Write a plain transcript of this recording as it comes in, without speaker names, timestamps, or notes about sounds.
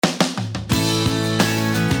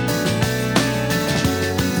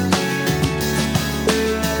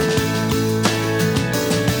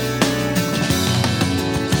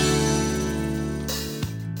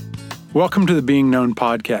Welcome to the Being Known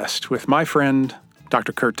podcast with my friend,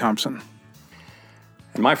 Dr. Kurt Thompson.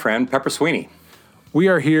 And my friend, Pepper Sweeney. We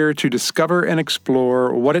are here to discover and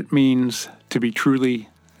explore what it means to be truly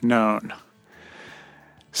known.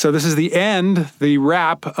 So this is the end, the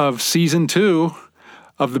wrap of season 2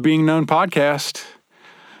 of the Being Known podcast.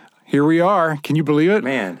 Here we are. Can you believe it?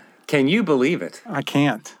 Man, can you believe it? I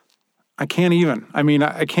can't. I can't even.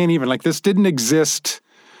 I can't even. Like, this didn't exist,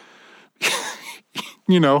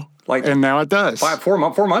 and now it does.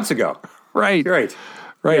 4 months ago. Right. Right.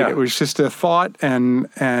 Right. Yeah. It was just a thought,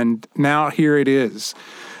 and now here it is.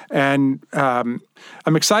 And I'm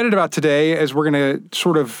excited about today as we're going to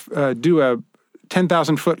sort of do a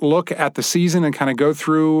 10,000-foot look at the season and kind of go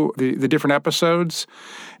through the different episodes.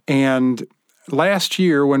 And last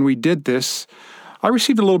year when we did this, I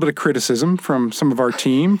received a little bit of criticism from some of our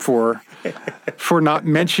team for not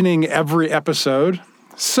mentioning every episode.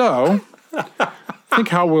 So I think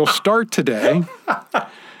how we'll start today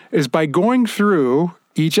is by going through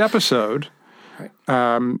each episode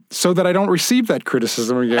so that I don't receive that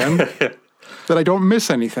criticism again, that I don't miss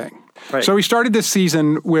anything. Right. So we started this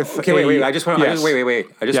season with wait. I just want Yes.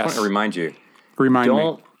 to remind you. Remind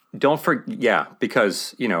me. Don't forget,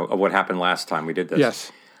 because, of what happened last time we did this.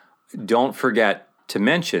 Yes. Don't forget to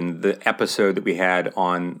mention the episode that we had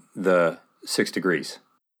on the 6 degrees.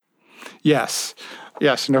 Yes,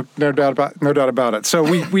 no doubt about it. So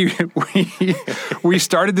we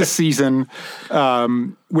started the season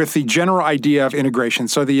with the general idea of integration.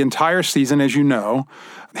 So the entire season, as you know,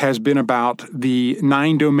 has been about the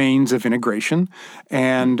 9 domains of integration,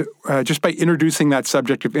 and just by introducing that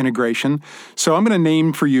subject of integration. So I'm going to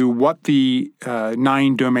name for you what the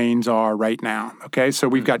 9 domains are right now. Okay, so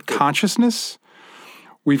we've got consciousness,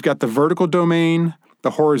 we've got the vertical domain,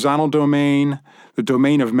 the horizontal domain, the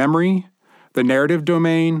domain of memory, the narrative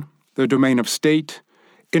domain, the domain of state,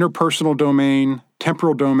 interpersonal domain,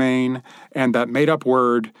 temporal domain, and that made-up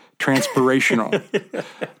word, transpirational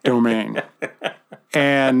domain.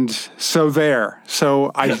 And so there.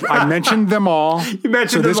 So I mentioned them all. You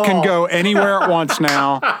mentioned so this them can all. go anywhere at once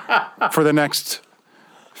now for the next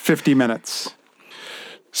 50 minutes.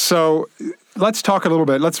 So let's talk a little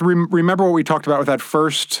bit. Let's remember what we talked about with that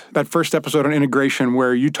first episode on integration,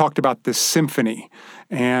 where you talked about this symphony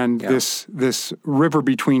and this river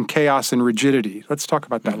between chaos and rigidity. Let's talk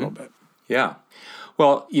about that a little bit. Yeah.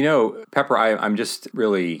 Well, Pepper, I'm just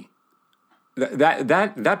really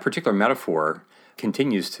that particular metaphor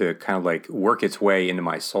continues to kind of like work its way into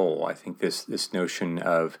my soul. I think this notion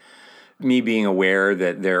of me being aware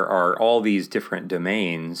that there are all these different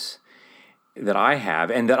domains that I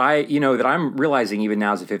have, and that that I'm realizing even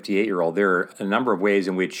now as a 58-year-old, there are a number of ways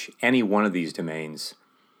in which any one of these domains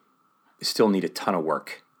still need a ton of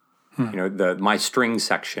work. My string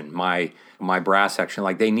section, my brass section,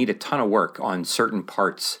 like they need a ton of work on certain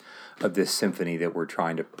parts of this symphony that we're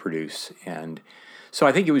trying to produce. And so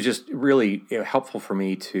I think it was just really helpful for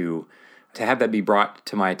me to have that be brought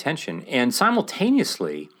to my attention. And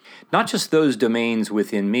simultaneously, not just those domains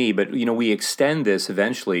within me, but we extend this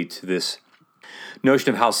eventually to this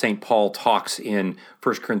notion of how St. Paul talks in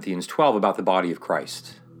 1 Corinthians 12 about the body of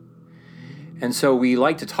Christ. And so we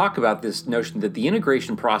like to talk about this notion that the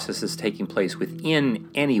integration process is taking place within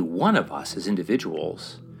any one of us as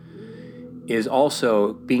individuals is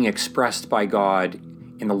also being expressed by God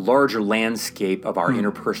in the larger landscape of our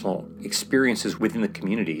interpersonal experiences within the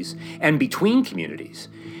communities and between communities.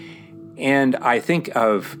 And I think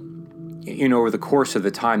of, over the course of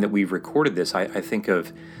the time that we've recorded this, I think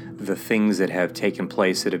of the things that have taken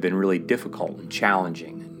place that have been really difficult and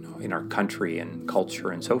challenging in our country and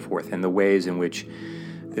culture and so forth, and the ways in which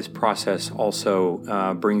this process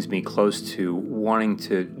also brings me close to wanting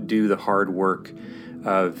to do the hard work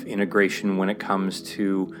of integration when it comes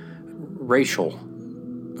to racial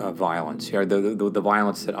violence. The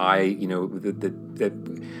violence that that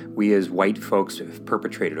we as white folks have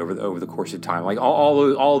perpetrated over the course of time, like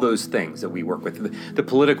all those things that we work with, the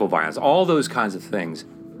political violence, all those kinds of things.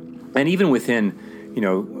 And even within,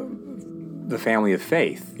 the family of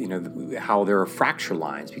faith, how there are fracture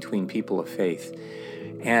lines between people of faith.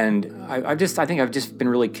 And I think I've just been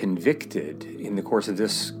really convicted in the course of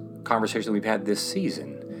this conversation that we've had this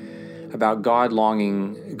season about God's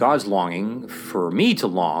longing for me to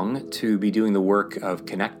long to be doing the work of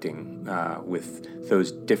connecting with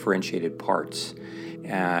those differentiated parts.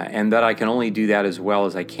 And that I can only do that as well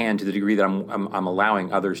as I can to the degree that I'm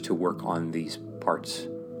allowing others to work on these parts.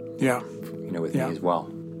 Yeah. With me as well.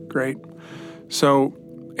 Great. So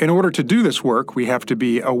in order to do this work, we have to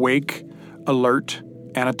be awake, alert,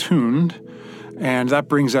 and attuned. And that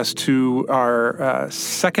brings us to our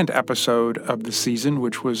second episode of the season,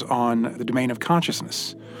 which was on the domain of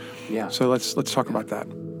consciousness. Yeah. So let's talk about that.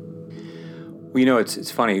 Well, it's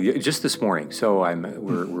funny. Just this morning, so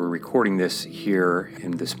we're recording this here,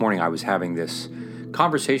 and this morning I was having this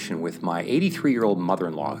conversation with my 83-year-old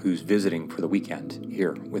mother-in-law who's visiting for the weekend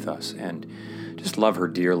here with us, and just love her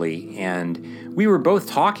dearly. And we were both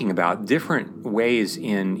talking about different ways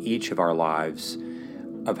in each of our lives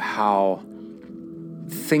of how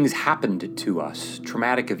things happened to us,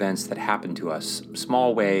 traumatic events that happened to us,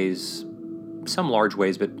 small ways, some large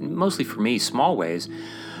ways, but mostly for me, small ways,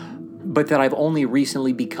 but that I've only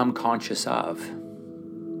recently become conscious of.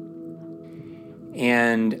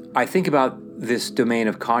 And I think about this domain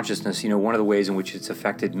of consciousness, one of the ways in which it's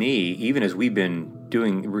affected me, even as we've been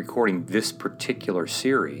recording this particular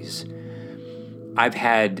series, I've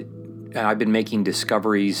been making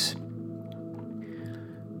discoveries,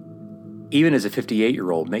 even as a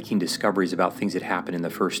 58-year-old, making discoveries about things that happened in the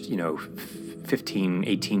first, 15,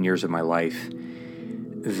 18 years of my life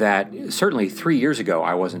that certainly 3 years ago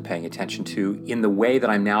I wasn't paying attention to in the way that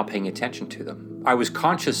I'm now paying attention to them. I was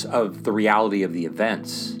conscious of the reality of the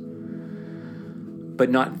events,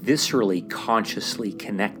 but not viscerally, consciously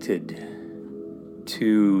connected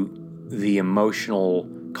to the emotional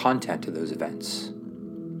content of those events.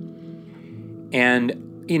 And,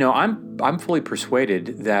 I'm fully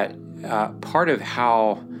persuaded that part of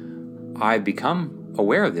how I've become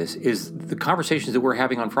aware of this is the conversations that we're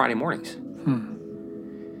having on Friday mornings.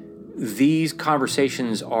 These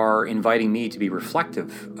conversations are inviting me to be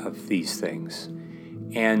reflective of these things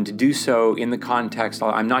and to do so in the context.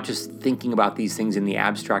 I'm not just thinking about these things in the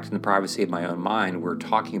abstract in the privacy of my own mind. We're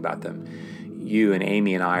talking about them. You and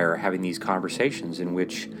Amy and I are having these conversations in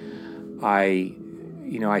which I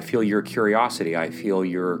feel your curiosity. I feel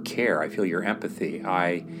your care. I feel your empathy.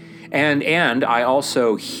 And I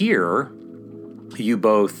also hear you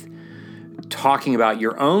both talking about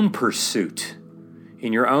your own pursuit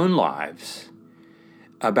in your own lives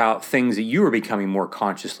about things that you are becoming more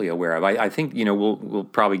consciously aware of. I think, we'll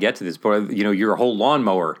probably get to this, but, your whole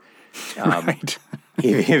lawnmower Right.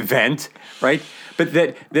 event, right? But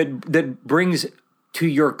that brings to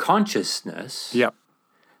your consciousness Yep.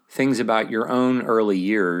 things about your own early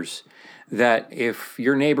years that if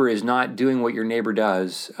your neighbor is not doing what your neighbor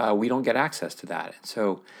does, we don't get access to that. And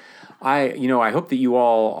so I hope that you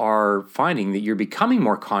all are finding that you're becoming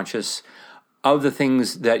more conscious of the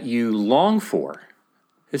things that you long for.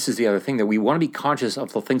 This is the other thing, that we want to be conscious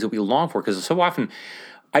of the things that we long for, because so often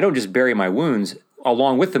I don't just bury my wounds,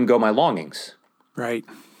 along with them go my longings. Right.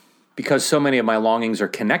 Because so many of my longings are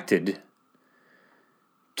connected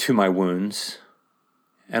to my wounds,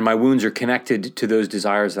 and my wounds are connected to those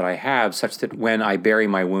desires that I have, such that when I bury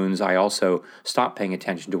my wounds, I also stop paying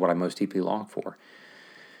attention to what I most deeply long for.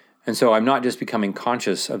 And so I'm not just becoming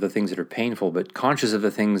conscious of the things that are painful, but conscious of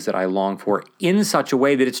the things that I long for in such a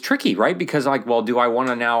way that it's tricky, right? Because do I want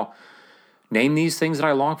to now name these things that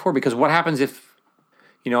I long for? Because what happens if,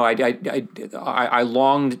 I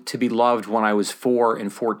longed to be loved when I was 4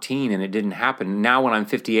 and 14 and it didn't happen. Now when I'm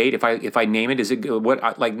 58, if I name it, is it no,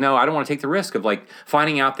 I don't want to take the risk of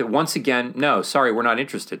finding out that once again, no, sorry, we're not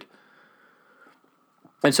interested.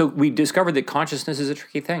 And so we discovered that consciousness is a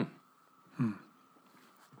tricky thing.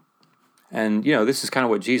 And, this is kind of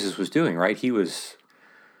what Jesus was doing, right? He was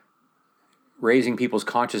raising people's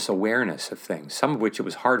conscious awareness of things, some of which it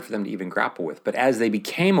was hard for them to even grapple with. But as they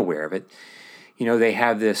became aware of it, they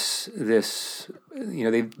have this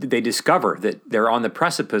they discover that they're on the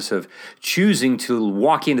precipice of choosing to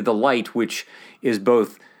walk into the light, which is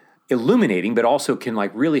both illuminating, but also can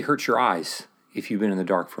really hurt your eyes if you've been in the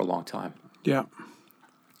dark for a long time. Yeah.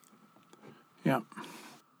 Yeah.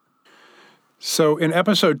 So in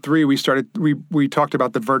episode 3, we talked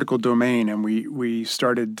about the vertical domain, and we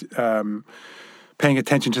started paying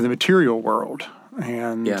attention to the material world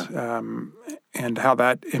and how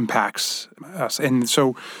that impacts us. And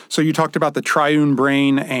so you talked about the triune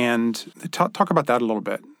brain, and talk about that a little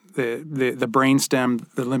bit. The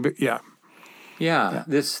brainstem, the limbic, yeah.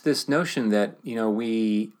 This notion that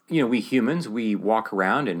we humans, we walk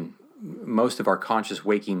around, and most of our conscious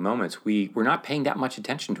waking moments, we're not paying that much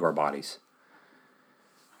attention to our bodies.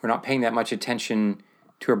 We're not paying that much attention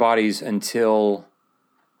to our bodies until,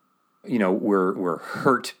 we're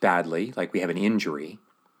hurt badly, like we have an injury.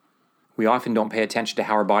 We often don't pay attention to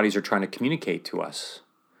how our bodies are trying to communicate to us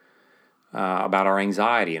about our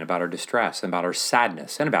anxiety and about our distress and about our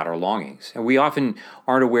sadness and about our longings. And we often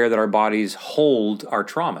aren't aware that our bodies hold our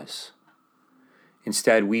traumas.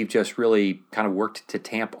 Instead, we've just really kind of worked to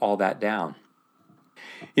tamp all that down.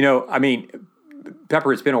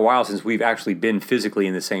 Pepper, it's been a while since we've actually been physically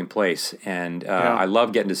in the same place, and I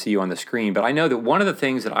love getting to see you on the screen. But I know that one of the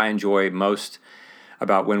things that I enjoy most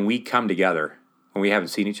about when we come together, when we haven't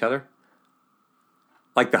seen each other,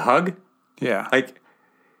 like the hug,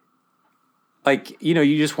 like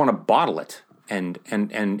you just want to bottle it and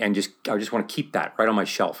just I just want to keep that right on my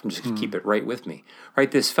shelf and just keep it right with me, right?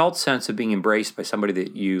 This felt sense of being embraced by somebody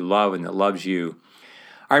that you love and that loves you.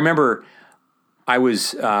 I remember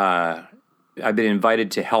I've been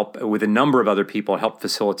invited to help with a number of other people, help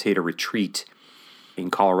facilitate a retreat in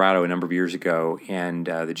Colorado a number of years ago. And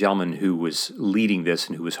the gentleman who was leading this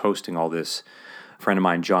and who was hosting all this, a friend of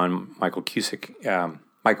mine, Michael John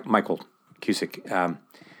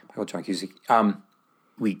Cusick,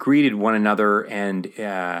 we greeted one another,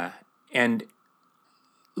 and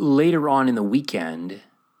later on in the weekend,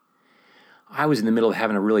 I was in the middle of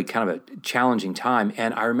having a really kind of a challenging time,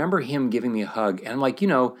 and I remember him giving me a hug, and I'm like,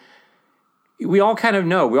 we all kind of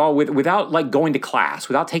know, without like going to class,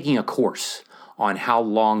 without taking a course on how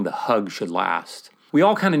long the hug should last, we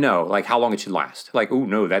all kind of know like how long it should last. Like,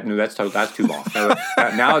 that's too long.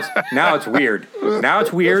 Now it's weird. Now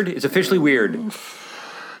it's weird. It's officially weird.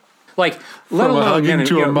 Like, let From alone a hugging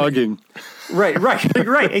to a mugging. Right,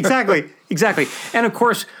 exactly. And of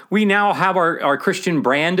course, we now have our Christian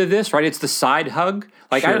brand of this, right? It's the side hug.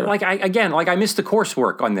 Like, sure. I missed the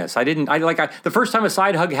coursework on this. The first time a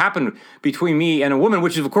side hug happened between me and a woman,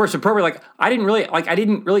 which is of course appropriate. Like, I didn't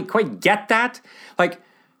really quite get that. Like,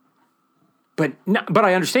 but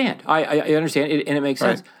I understand. I understand it, and it makes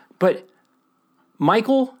sense. But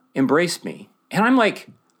Michael embraced me, and I'm like,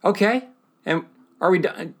 okay, and are we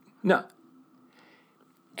done? No.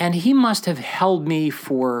 And he must have held me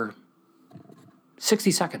for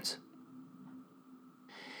 60 seconds.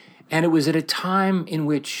 And it was at a time in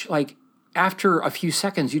which, like, after a few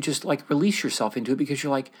seconds, you just, like, release yourself into it because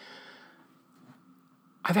you're like,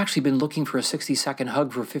 I've actually been looking for a 60-second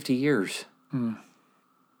hug for 50 years and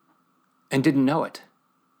didn't know it.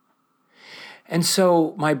 And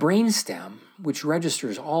so my brainstem, which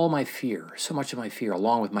registers all my fear, so much of my fear,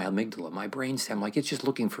 along with my amygdala, my brainstem, like it's just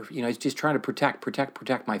looking for, it's just trying to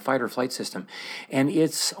protect my fight or flight system. And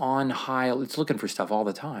it's on high, it's looking for stuff all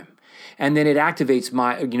the time. And then it activates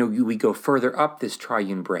we go further up this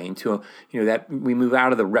triune brain to, that we move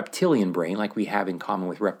out of the reptilian brain like we have in common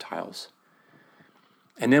with reptiles.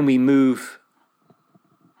 And then we move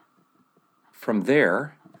from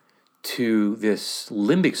there to this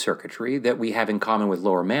limbic circuitry that we have in common with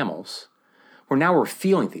lower mammals, where now we're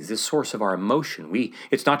feeling things, this source of our emotion.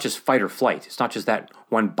 It's not just fight or flight. It's not just that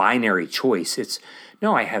one binary choice.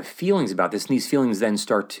 I have feelings about this, and these feelings then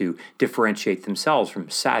start to differentiate themselves from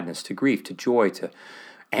sadness to grief to joy to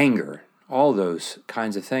anger, all those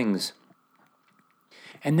kinds of things.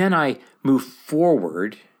 And then I move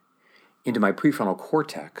forward into my prefrontal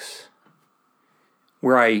cortex,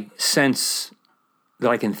 where I sense that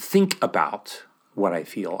I can think about what I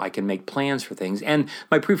feel. I can make plans for things. And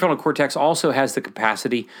my prefrontal cortex also has the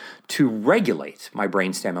capacity to regulate my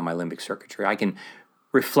brainstem and my limbic circuitry. I can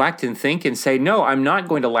reflect and think and say, no, I'm not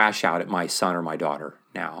going to lash out at my son or my daughter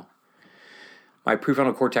now. My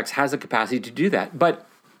prefrontal cortex has the capacity to do that, but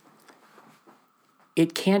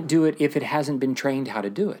it can't do it if it hasn't been trained how to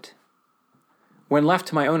do it. When left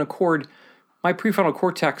to my own accord, my prefrontal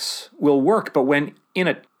cortex will work, but when in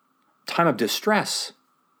a time of distress,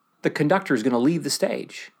 the conductor is going to leave the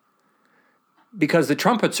stage because the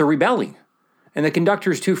trumpets are rebelling and the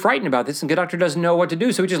conductor is too frightened about this, and the conductor doesn't know what to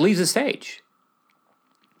do, so he just leaves the stage.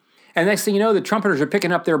 And next thing you know, the trumpeters are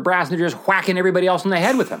picking up their brass and they're just whacking everybody else in the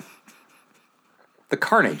head with them. The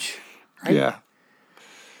carnage, right? Yeah.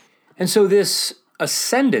 And so this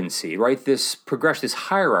ascendancy, right, this progression, this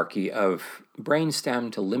hierarchy of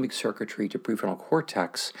brainstem to limbic circuitry to prefrontal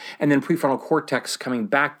cortex, and then prefrontal cortex coming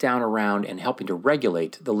back down around and helping to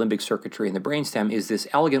regulate the limbic circuitry in the brainstem is this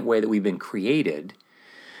elegant way that we've been created,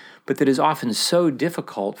 but that is often so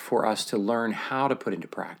difficult for us to learn how to put into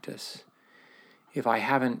practice if I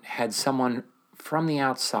haven't had someone from the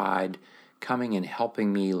outside coming and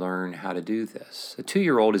helping me learn how to do this. A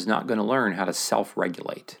 2-year-old is not going to learn how to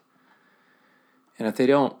self-regulate. And if they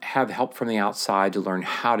don't have help from the outside to learn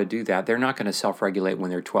how to do that, they're not going to self-regulate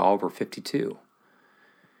when they're 12 or 52.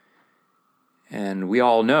 And we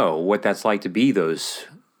all know what that's like to be those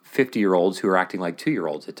 50-year-olds who are acting like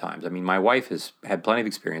 2-year-olds at times. I mean, my wife has had plenty of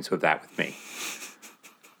experience with that with me.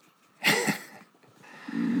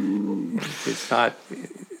 It's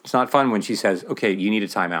not fun when she says, okay, you need a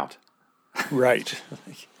timeout. Right.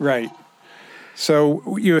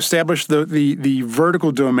 So you established the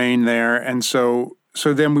vertical domain there, and so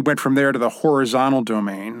then we went from there to the horizontal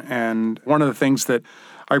domain. And one of the things that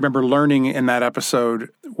I remember learning in that episode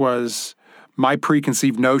was my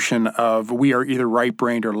preconceived notion of we are either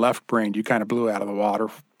right-brained or left-brained. You kind of blew out of the water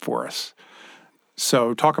for us.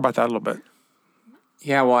 So talk about that a little bit.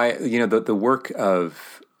 Yeah, well, the work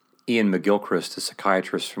of Ian McGilchrist, a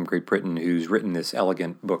psychiatrist from Great Britain who's written this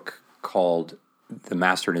elegant book called The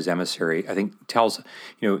Master and His Emissary, I think tells,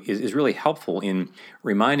 is really helpful in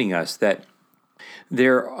reminding us that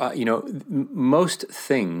there, most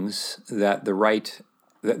things that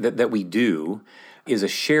that we do is a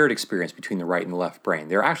shared experience between the right and the left brain.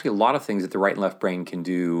 There are actually a lot of things that the right and left brain can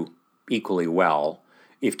do equally well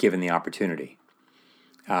if given the opportunity.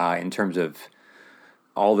 In terms of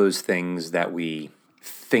all those things that we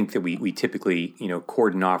think that we typically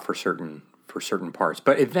cordon off for certain parts,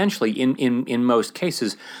 but eventually, in most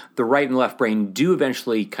cases, the right and left brain do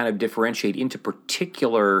eventually kind of differentiate into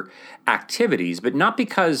particular activities, but not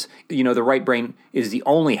because the right brain is the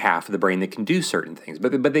only half of the brain that can do certain things,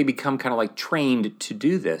 but they become kind of like trained to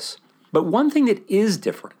do this. But one thing that is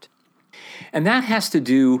different, and that has to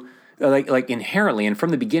do like inherently and from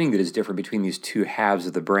the beginning that is different between these two halves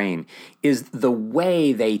of the brain is the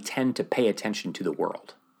way they tend to pay attention to the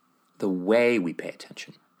world, the way we pay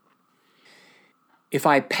attention. If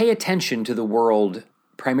I pay attention to the world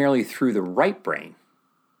primarily through the right brain,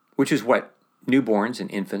 which is what newborns and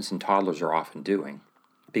infants and toddlers are often doing,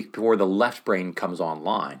 before the left brain comes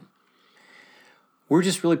online, we're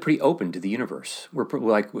just really pretty open to the universe. We're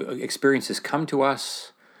like experiences come to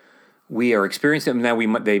us. We are experiencing them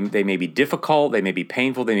now. They may be difficult, they may be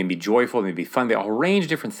painful, they may be joyful, they may be fun. They all range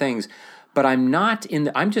different things, but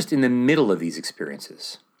I'm just in the middle of these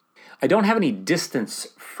experiences. I don't have any distance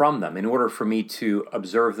from them in order for me to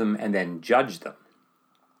observe them and then judge them,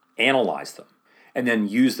 analyze them, and then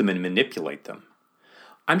use them and manipulate them.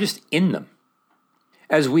 I'm just in them.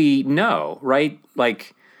 As we know, right?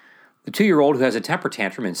 Like the 2-year-old who has a temper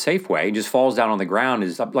tantrum in Safeway and just falls down on the ground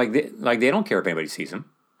is like they don't care if anybody sees him.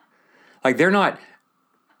 Like they're not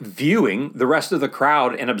viewing the rest of the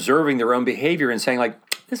crowd and observing their own behavior and saying like,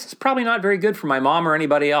 this is probably not very good for my mom or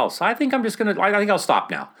anybody else. I think I'll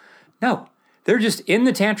stop now. No, they're just in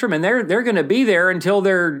the tantrum and they're going to be there until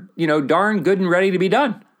they're, darn good and ready to be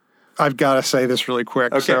done. I've got to say this really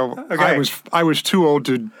quick. Okay. So Okay. I was too old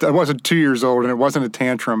I wasn't 2 years old and it wasn't a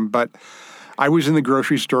tantrum, but I was in the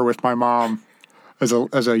grocery store with my mom as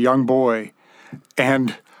a young boy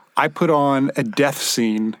and I put on a death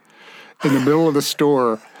scene in the middle of the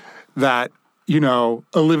store that,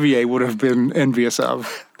 Olivier would have been envious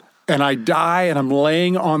of. And I die and I'm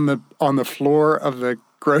laying on the floor of the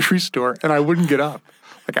grocery store and I wouldn't get up.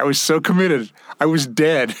 Like I was so committed. I was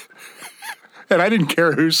dead. And I didn't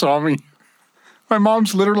care who saw me. My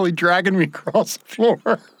mom's literally dragging me across the floor.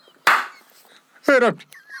 And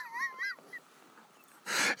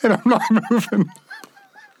I'm not moving.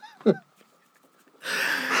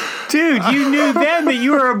 Dude, you knew then that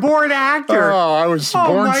you were a born actor. Oh, I was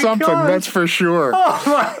born something, gosh. that's for sure. Oh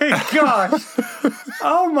my gosh.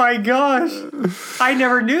 Oh my gosh. I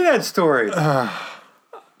never knew that story.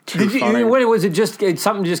 Funny. What was it? Just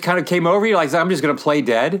something just kind of came over you? Like I'm just going to play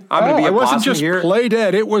dead. I'm going to be a I wasn't possum just here. play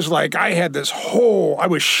dead. It was like I had this whole. I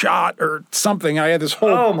was shot or something. I had this whole.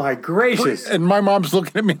 Oh my gracious! And my mom's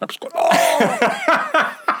looking at me. And I'm just going.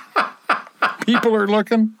 Oh. People are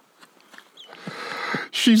looking.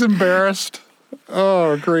 She's embarrassed.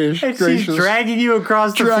 Oh, gracious! She's dragging you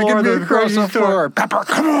across the floor. Dragging me across the floor. Pepper,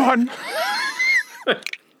 come on!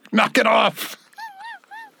 Knock it off!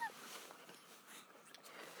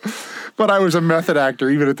 But I was a method actor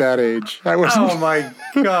even at that age. I wasn't. Oh my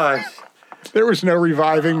gosh! There was no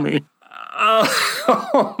reviving me.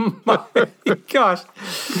 Oh my gosh!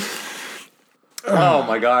 Oh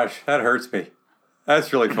my gosh! That hurts me.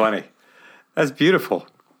 That's really funny. That's beautiful.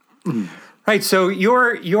 Right, so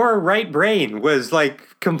your right brain was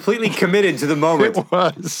like completely committed to the moment. It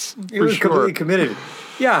was. It was completely committed.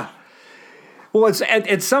 Yeah. Well, it's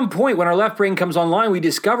at some point when our left brain comes online, we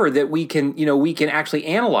discover that we can actually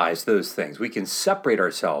analyze those things. We can separate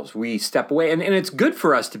ourselves. We step away, and it's good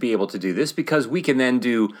for us to be able to do this because we can then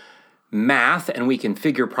do math and we can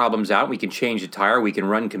figure problems out. We can change a tire. We can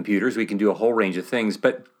run computers. We can do a whole range of things.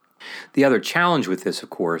 But the other challenge with this, of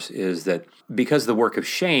course, is that because of the work of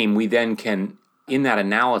shame, we then can, in that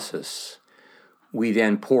analysis, we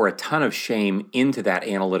then pour a ton of shame into that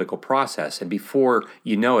analytical process. And before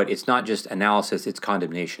you know it, it's not just analysis, it's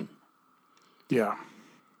condemnation. Yeah.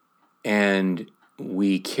 And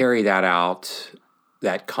we carry that out,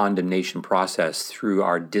 that condemnation process, through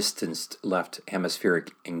our distanced left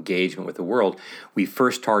hemispheric engagement with the world. We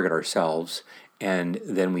first target ourselves, and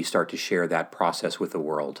then we start to share that process with the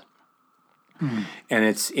world. And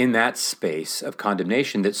it's in that space of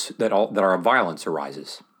condemnation that our violence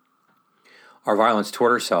arises. Our violence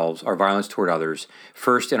toward ourselves, our violence toward others,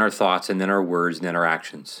 first in our thoughts and then our words and then our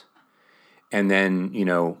actions. And then,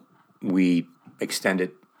 we extend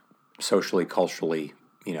it socially, culturally,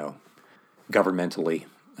 governmentally,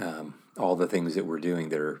 all the things that we're doing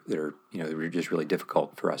that are just really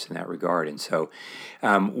difficult for us in that regard. And so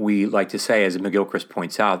we like to say, as McGilchrist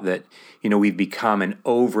points out, that, we've become an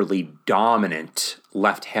overly dominant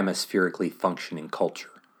left hemispherically functioning culture.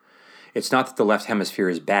 It's not that the left hemisphere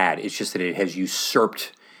is bad. It's just that it has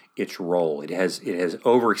usurped its role. It has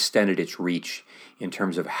overextended its reach in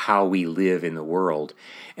terms of how we live in the world,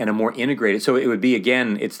 and a more integrated. So it would be,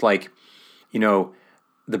 again, it's like,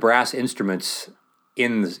 the brass instruments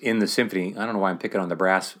in the symphony. I don't know why I'm picking on the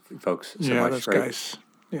brass folks so much, those right? guys.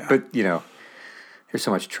 Yeah, but there's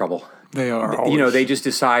so much trouble. They are. Always. They just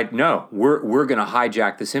decide, no, we're going to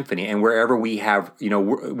hijack the symphony, and wherever we have,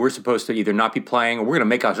 we're supposed to either not be playing, or we're going to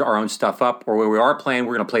make our own stuff up, or where we are playing,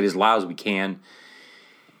 we're going to play it as loud as we can,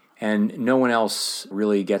 and no one else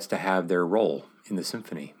really gets to have their role in the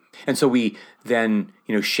symphony. And so we then,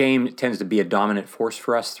 shame tends to be a dominant force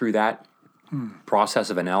for us through that process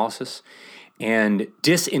of analysis. And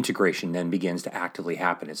disintegration then begins to actively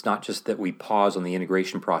happen. It's not just that we pause on the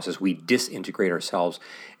integration process, we disintegrate ourselves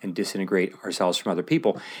and disintegrate ourselves from other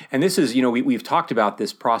people. And this is, we've talked about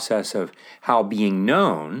this process of how being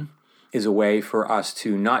known is a way for us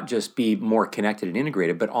to not just be more connected and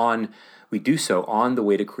integrated, but we do so on the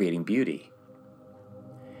way to creating beauty.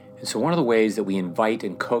 And so one of the ways that we invite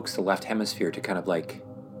and coax the left hemisphere to kind of like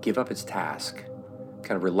give up its task,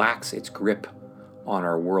 kind of relax its grip on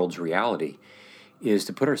our world's reality, is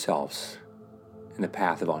to put ourselves in the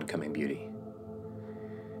path of oncoming beauty.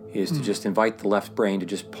 Is to just invite the left brain to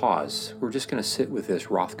just pause. We're just going to sit with this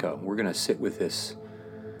Rothko. We're going to sit with this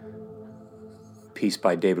piece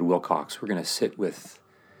by David Wilcox. We're going to sit with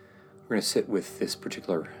this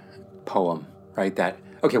particular poem, right? I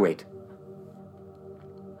don't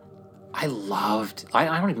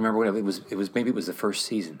even remember what it was. Maybe it was the first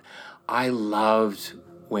season. I loved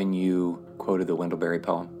when you quoted the Wendell Berry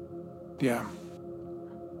poem. Yeah.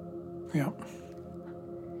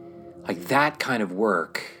 Like that kind of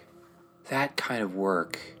work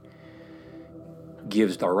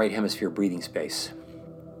gives our right hemisphere breathing space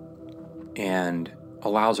and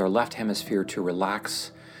allows our left hemisphere to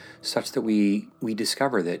relax such that we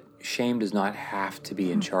discover that shame does not have to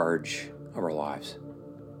be in charge of our lives.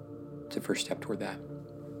 It's the first step toward that.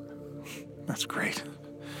 That's great.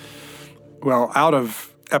 Well, out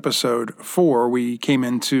of episode 4, we came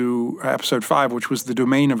into episode 5, which was the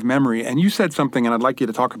domain of memory. And you said something, and I'd like you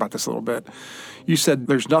to talk about this a little bit. You said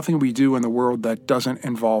there's nothing we do in the world that doesn't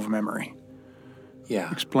involve memory. Yeah.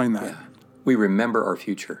 Explain that. Yeah. We remember our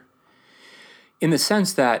future. In the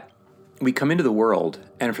sense that we come into the world,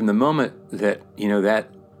 and from the moment that, that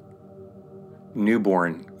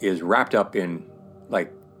newborn is wrapped up in,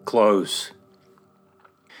 like, clothes,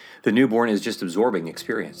 the newborn is just absorbing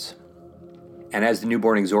experience. And as the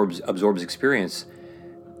newborn absorbs experience,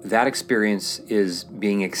 that experience is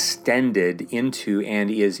being extended into and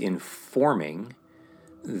is informing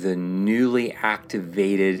the newly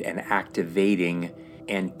activated and activating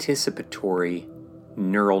anticipatory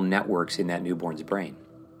neural networks in that newborn's brain.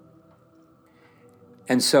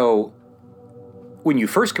 And so when you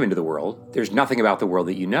first come into the world, there's nothing about the world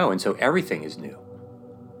that you know, and so everything is new.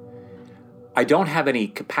 I don't have any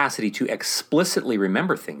capacity to explicitly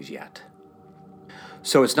remember things yet.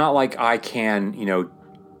 So it's not like I can,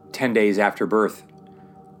 10 days after birth,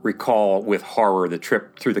 recall with horror the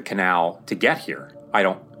trip through the canal to get here. I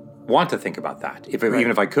don't want to think about that, even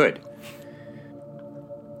if I could.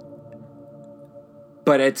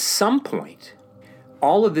 But at some point,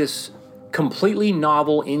 all of this completely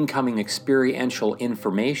novel incoming experiential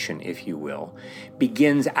information, if you will,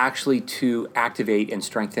 begins actually to activate and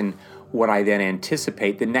strengthen what I then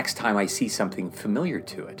anticipate the next time I see something familiar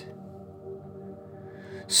to it.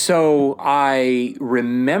 So I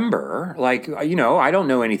remember, I don't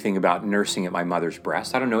know anything about nursing at my mother's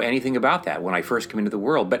breast. I don't know anything about that when I first come into the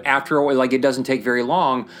world. But after a while, it doesn't take very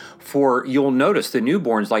long for, you'll notice the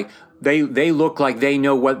newborns, they look like they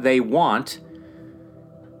know what they want,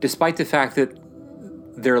 despite the fact that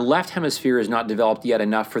their left hemisphere is not developed yet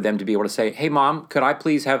enough for them to be able to say, hey, Mom, could I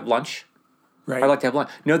please have lunch? Right. I'd like to have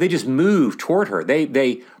lunch. No, they just move toward her.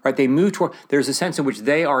 They move toward. There's a sense in which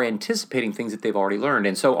they are anticipating things that they've already learned,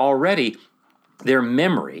 and so already their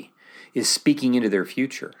memory is speaking into their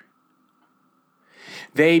future.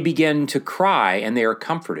 they begin to cry and they are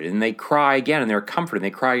comforted, and they cry again and they're comforted, and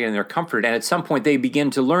they cry again and they're comforted. And at some point they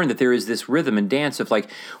begin to learn that there is this rhythm and dance of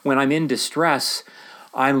like, when I'm in distress,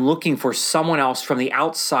 I'm looking for someone else from the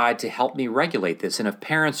outside to help me regulate this. And if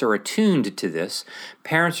parents are attuned to this,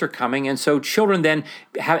 parents are coming. And so children then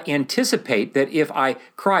anticipate that if I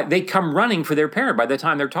cry, they come running for their parent by the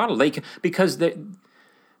time they're toddled. Because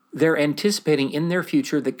they're anticipating in their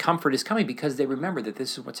future that comfort is coming because they remember that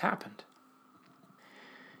this is what's happened.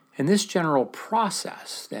 And this general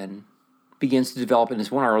process then begins to develop, and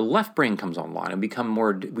it's when our left brain comes online and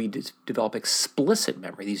we develop explicit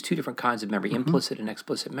memory, these two different kinds of memory, implicit and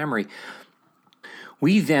explicit memory.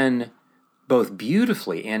 We then both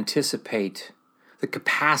beautifully anticipate the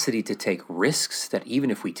capacity to take risks, that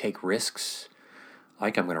even if we take risks,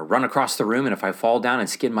 like I'm going to run across the room and if I fall down and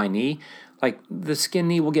skin my knee, like the skin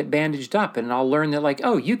knee will get bandaged up and I'll learn that like,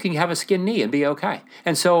 oh, you can have a skin knee and be okay.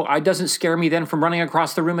 And so it doesn't scare me then from running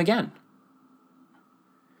across the room again.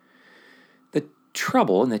 The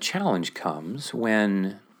trouble and the challenge comes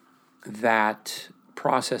when that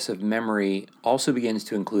process of memory also begins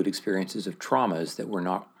to include experiences of traumas that were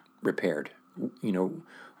not repaired,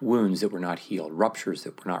 wounds that were not healed, ruptures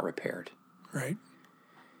that were not repaired. Right.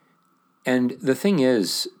 And the thing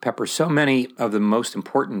is, Pepper, so many of the most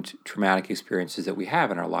important traumatic experiences that we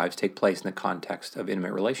have in our lives take place in the context of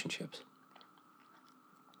intimate relationships.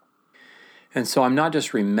 And so I'm not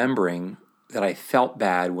just remembering that I felt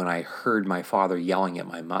bad when I heard my father yelling at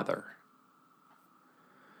my mother,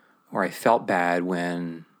 or I felt bad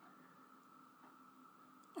when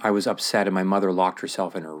I was upset and my mother locked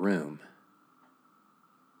herself in her room.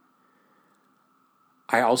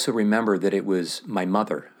 I also remember that it was my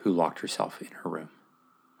mother who locked herself in her room.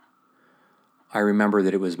 I remember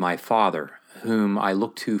that it was my father, whom I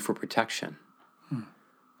looked to for protection,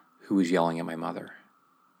 who was yelling at my mother.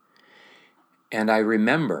 And I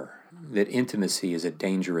remember that intimacy is a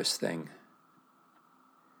dangerous thing.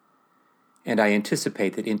 And I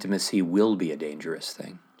anticipate that intimacy will be a dangerous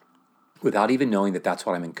thing, without even knowing that that's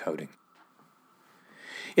what I'm encoding.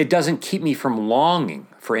 It doesn't keep me from longing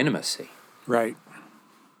for intimacy. Right.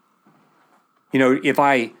 If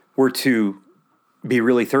I were to be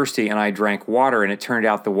really thirsty and I drank water and it turned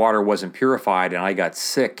out the water wasn't purified and I got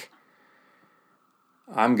sick,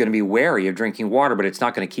 I'm going to be wary of drinking water, but it's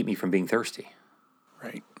not going to keep me from being thirsty.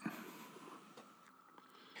 Right.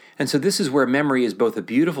 And so this is where memory is both a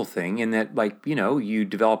beautiful thing in that, you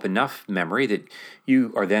develop enough memory that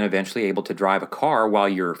you are then eventually able to drive a car while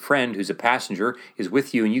your friend who's a passenger is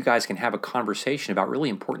with you, and you guys can have a conversation about really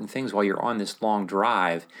important things while you're on this long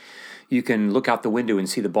drive. You can look out the window and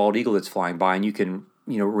see the bald eagle that's flying by, and you can,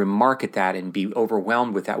 remark at that and be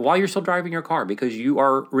overwhelmed with that while you're still driving your car because you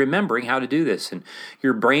are remembering how to do this. And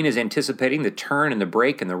your brain is anticipating the turn and the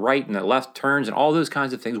brake and the right and the left turns and all those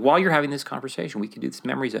kinds of things while you're having this conversation. We can do this.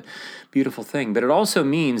 Memory is a beautiful thing. But it also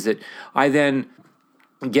means that I then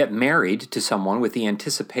get married to someone with the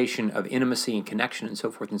anticipation of intimacy and connection and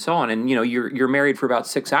so forth and so on. And, you're married for about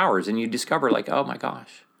 6 hours and you discover like, oh my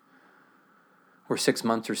gosh, or 6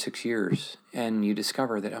 months or 6 years, and you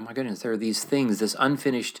discover that, oh my goodness, there are these things, this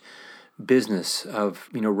unfinished business of,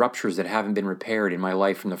 ruptures that haven't been repaired in my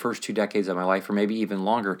life from the first 2 decades of my life, or maybe even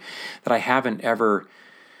longer, that I haven't ever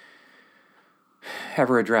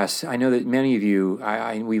addressed. I know that many of you,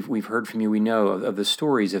 we've heard from you, we know of the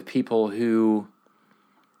stories of people who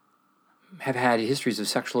have had histories of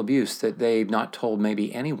sexual abuse that they've not told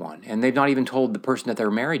maybe anyone, and they've not even told the person that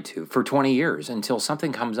they're married to for 20 years until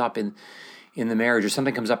something comes up in the marriage or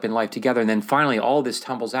something comes up in life together. And then finally all this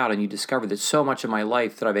tumbles out and you discover that so much of my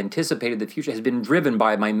life that I've anticipated the future has been driven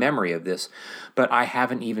by my memory of this, but I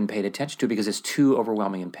haven't even paid attention to it because it's too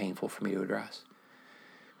overwhelming and painful for me to address.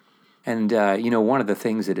 And, one of the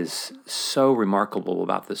things that is so remarkable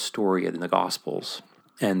about this story in the Gospels,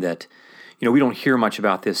 and that, we don't hear much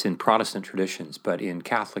about this in Protestant traditions, but in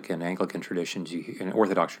Catholic and Anglican traditions, in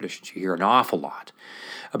Orthodox traditions, you hear an awful lot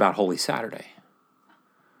about Holy Saturday.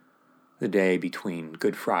 The day between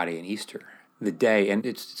Good Friday and Easter, the day, and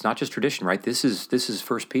it's not just tradition, right? This is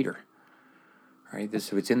 1 Peter, right?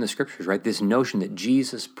 It's in the scriptures, right? This notion that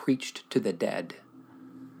Jesus preached to the dead.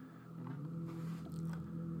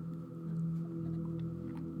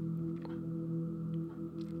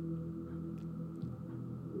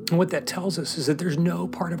 And what that tells us is that there's no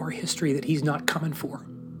part of our history that he's not coming for.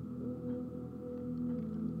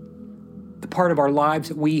 The part of our lives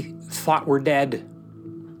that we thought were dead,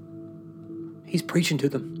 he's preaching to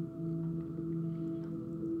them.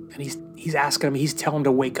 And he's asking them, he's telling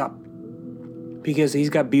them to wake up. Because he's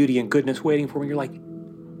got beauty and goodness waiting for them. You're like,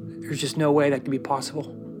 there's just no way that can be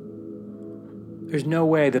possible. There's no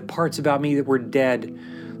way the parts about me that were dead,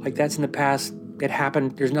 like that's in the past, it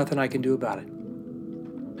happened, there's nothing I can do about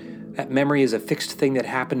it. That memory is a fixed thing that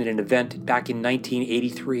happened in an event back in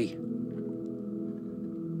 1983.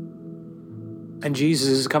 And Jesus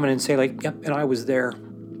is coming and saying, like, yep, and I was there.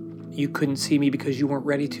 You couldn't see me because you weren't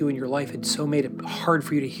ready to, and your life had so made it hard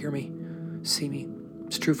for you to hear me, see me.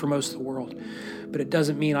 It's true for most of the world. But it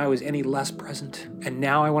doesn't mean I was any less present. And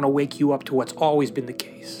now I want to wake you up to what's always been the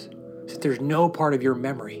case. That there's no part of your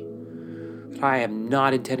memory that I am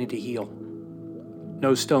not intending to heal.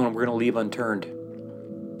 No stone we're going to leave unturned.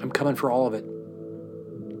 I'm coming for all of it.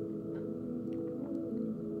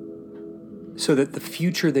 So that the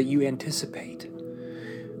future that you anticipate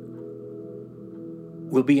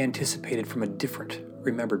will be anticipated from a different,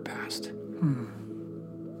 remembered past.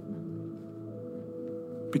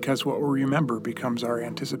 Because what we remember becomes our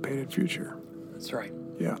anticipated future. That's right.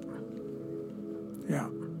 Yeah. Yeah.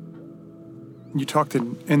 You talked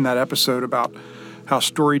in that episode about how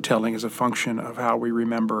storytelling is a function of how we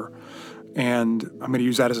remember. And I'm going to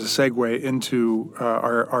use that as a segue into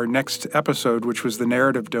our next episode, which was the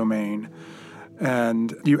narrative domain.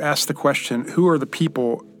 And you asked the question, who are the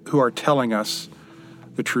people who are telling us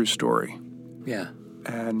the true story? Yeah.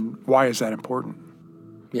 And why is that important?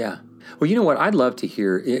 Yeah. Well, you know what? I'd love to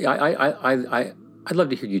hear. I'd love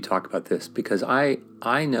to hear you talk about this, because I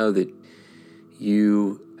know that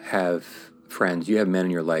you have friends, you have men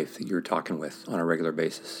in your life that you're talking with on a regular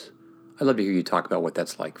basis. I'd love to hear you talk about what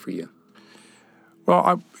that's like for you.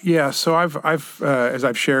 Well, so I've as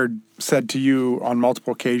I've said to you on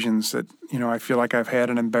multiple occasions that, I feel like I've had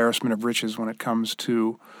an embarrassment of riches when it comes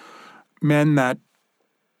to men that,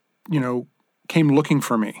 came looking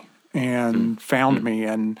for me and found me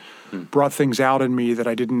and brought things out in me that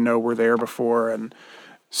I didn't know were there before. And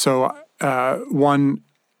so one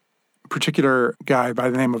particular guy by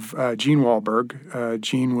the name of Gene Wahlberg,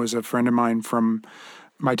 Gene was a friend of mine from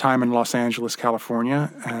my time in Los Angeles, California.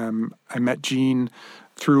 I met Gene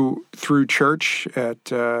through church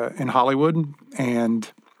in Hollywood, and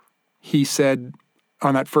he said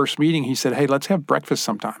on that first meeting, he said, "Hey, let's have breakfast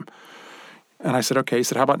sometime." And I said, "Okay." He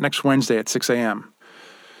said, "How about next Wednesday at 6 a.m.?"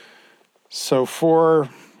 So for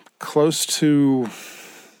close to,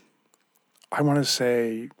 I want to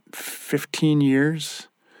say 15 years,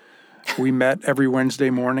 we met every Wednesday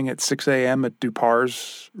morning at 6 a.m. at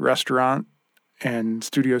Dupar's restaurant in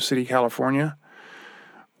Studio City, California,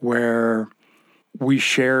 where we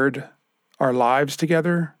shared our lives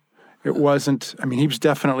together. It wasn't, he was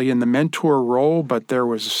definitely in the mentor role, but there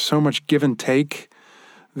was so much give and take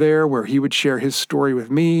there where he would share his story with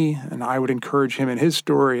me and I would encourage him in his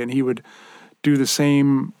story, and he would do the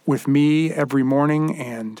same with me every morning.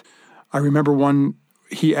 And I remember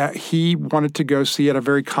he wanted to go see, he had a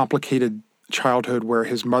very complicated childhood where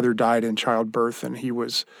his mother died in childbirth and he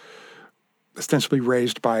was ostensibly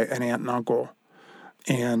raised by an aunt and uncle.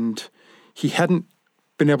 And he hadn't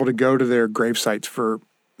been able to go to their grave sites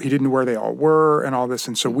he didn't know where they all were and all this.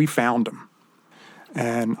 And so we found him.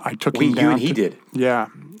 And I took him down. He did? Yeah.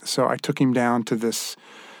 So I took him down to this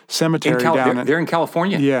cemetery they're in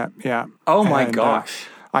California? Yeah, yeah. Oh, my gosh.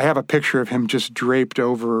 I have a picture of him just draped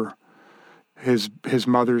over his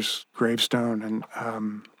mother's gravestone.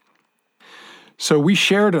 And so we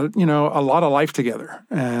shared a lot of life together.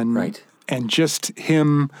 And right. And just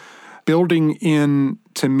him building in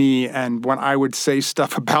to me, and when I would say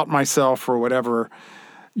stuff about myself or whatever,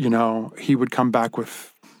 he would come back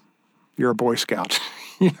with, "You're a Boy Scout."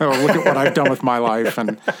 Look at what I've done with my life.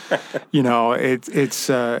 And,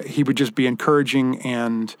 he would just be encouraging.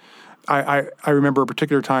 And I remember a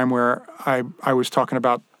particular time where I was talking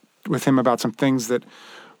with him about some things that,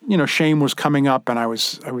 shame was coming up, and I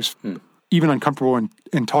was even uncomfortable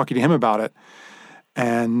in talking to him about it.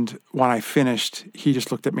 And when I finished, he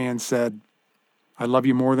just looked at me and said, "I love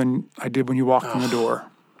you more than I did when you walked in the door."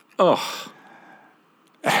 Oh.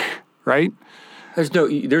 Right? There's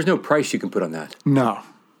no price you can put on that. No.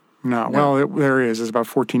 Well, there is. It's about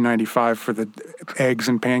 $14.95 for the eggs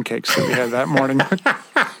and pancakes that we had that morning.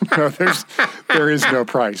 No, there is no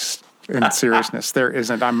price. In seriousness, there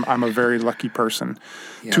isn't. I'm a very lucky person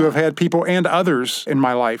to have had people and others in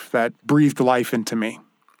my life that breathed life into me.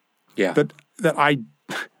 Yeah. That I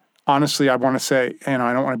honestly, I want to say, I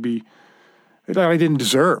don't want to be, that I didn't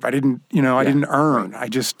deserve. I didn't, I didn't earn. I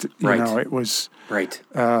just, it was. Right.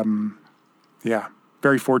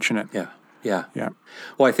 Very fortunate. Yeah.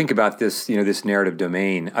 Well, I think about this, this narrative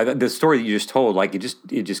domain. The story that you just told, like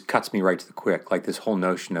it just cuts me right to the quick. Like this whole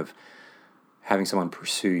notion of having someone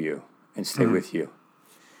pursue you and stay with you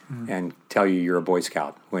and tell you you're a Boy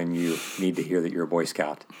Scout when you need to hear that you're a Boy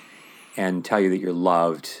Scout, and tell you that you're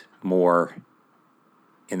loved more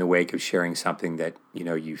in the wake of sharing something that,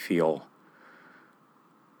 you feel,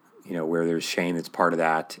 where there's shame that's part of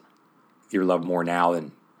that, you're loved more now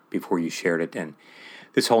than before you shared it. And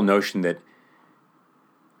this whole notion that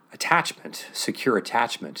attachment, secure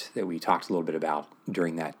attachment that we talked a little bit about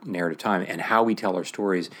during that narrative time and how we tell our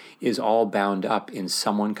stories is all bound up in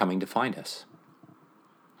someone coming to find us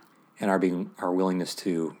and our willingness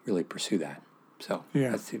to really pursue that. So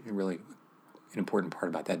that's really an important part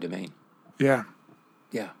about that domain. Yeah.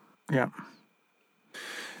 Yeah. Yeah.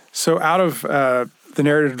 So out of the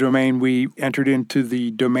narrative domain, we entered into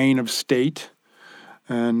the domain of state.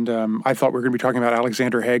 And I thought we were going to be talking about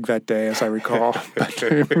Alexander Haig that day, as I recall. But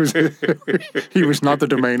he was not the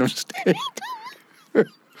domain of state.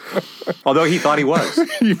 Although he thought he was.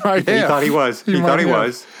 He might have. He thought he was. He thought he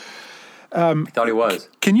was. He thought he was.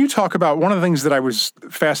 Can you talk about, one of the things that I was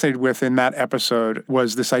fascinated with in that episode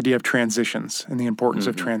was this idea of transitions and the importance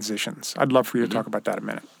of transitions. I'd love for you to talk about that a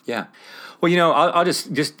minute. Yeah. Well, I'll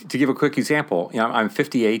just to give a quick example. I'm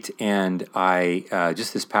 58, and I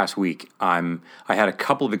just this past week I had a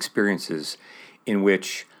couple of experiences in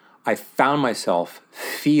which I found myself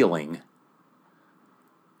feeling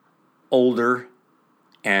older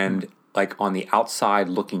and like on the outside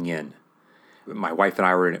looking in. My wife and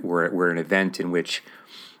I were at an event in which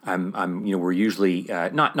we're usually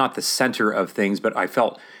not the center of things, but I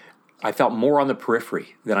felt more on the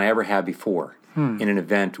periphery than I ever had before. In an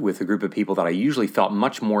event with a group of people that I usually felt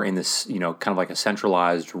much more in this, kind of like a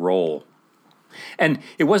centralized role. And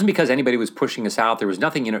it wasn't because anybody was pushing us out. There was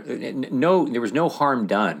nothing, there was no harm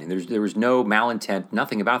done. And there was no malintent,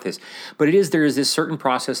 nothing about this. But there is this certain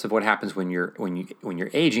process of what happens when you're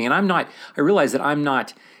aging. And I realize that I'm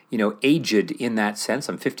not, aged in that sense.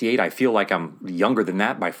 I'm 58. I feel like I'm younger than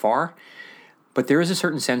that by far. But there is a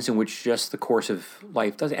certain sense in which just the course of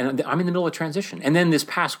life does it. And I'm in the middle of transition. And then this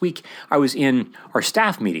past week, I was in our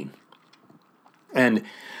staff meeting. And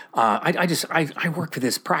I work for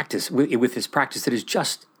this practice, with this practice that is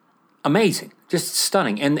just amazing, just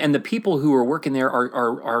stunning. And the people who are working there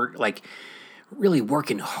are like really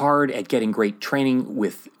working hard at getting great training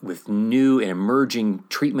with new and emerging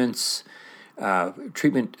treatments, things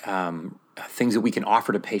that we can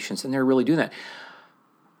offer to patients. And they're really doing that.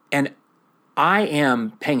 And I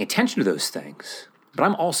am paying attention to those things, but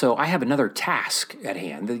I have another task at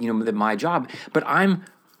hand, that my job, but I'm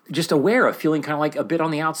just aware of feeling kind of like a bit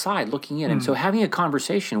on the outside looking in. And so having a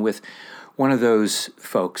conversation with one of those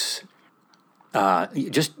folks,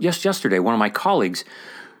 just yesterday, one of my colleagues,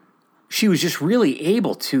 she was just really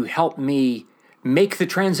able to help me make the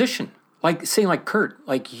transition. Like saying like, Kurt,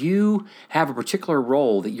 like you have a particular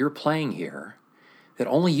role that you're playing here that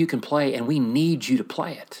only you can play, and we need you to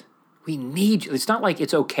play it. We need you. It's not like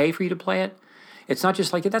it's okay for you to play it. It's not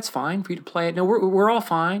just like, that's fine for you to play it. No, we're all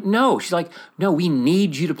fine. No, she's like, no, we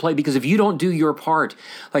need you to play, because if you don't do your part,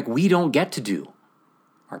 like we don't get to do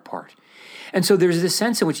our part. And so there's this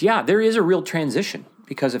sense in which, there is a real transition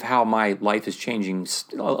because of how my life is changing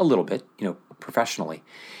a little bit, professionally,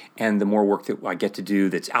 and the more work that I get to do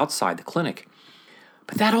that's outside the clinic.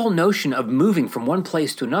 But that whole notion of moving from one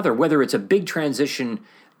place to another, whether it's a big transition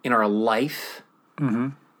in our life,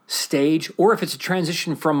 stage, or if it's a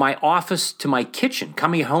transition from my office to my kitchen,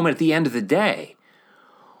 coming home at the end of the day,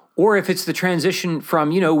 or if it's the transition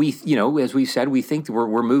from, as we said, we think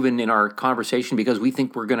we're moving in our conversation because we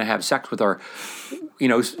think we're going to have sex with our,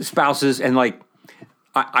 spouses, and like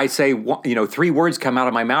I say, 3 words come out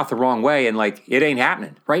of my mouth the wrong way, and like it ain't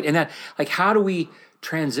happening, right? And that, like, how do we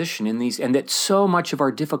transition in these? And that so much of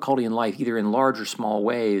our difficulty in life, either in large or small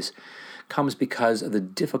ways, comes because of the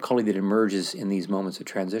difficulty that emerges in these moments of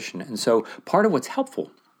transition. And so part of what's helpful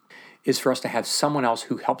is for us to have someone else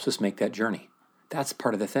who helps us make that journey. That's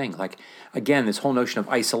part of the thing. Like, again, this whole notion of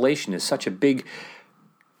isolation is such a big,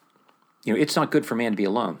 it's not good for man to be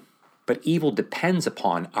alone. But evil depends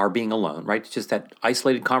upon our being alone, right? It's just that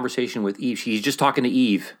isolated conversation with Eve. He's just talking to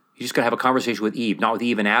Eve. He's just going to have a conversation with Eve, not with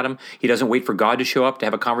Eve and Adam. He doesn't wait for God to show up to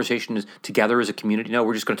have a conversation together as a community. No,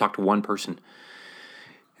 we're just going to talk to one person.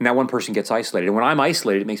 And that one person gets isolated. And when I'm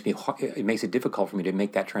isolated, it makes it difficult for me to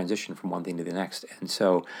make that transition from one thing to the next. And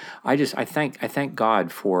so I thank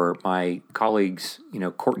God for my colleagues,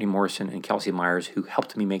 Courtney Morrison and Kelsey Myers, who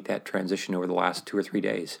helped me make that transition over the last 2 or 3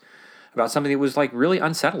 days about something that was like really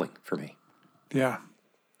unsettling for me. Yeah.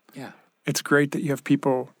 Yeah. It's great that you have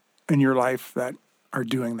people in your life that are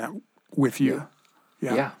doing that with you.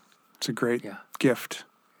 Yeah. It's a great gift.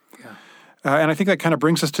 Yeah. And I think that kind of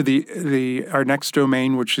brings us to our next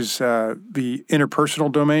domain, which is the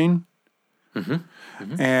interpersonal domain.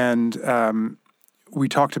 And we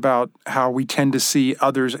talked about how we tend to see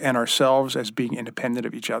others and ourselves as being independent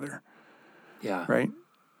of each other. Yeah. Right?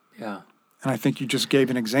 Yeah. And I think you just gave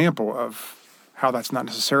an example of how that's not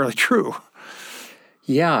necessarily true.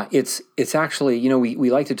 Yeah, it's actually, we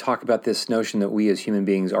like to talk about this notion that we as human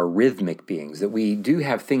beings are rhythmic beings, that we do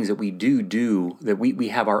have things that we do, that we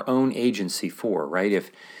have our own agency for, right?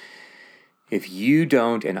 If you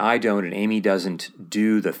don't, and I don't, and Amy doesn't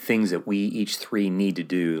do the things that we each three need to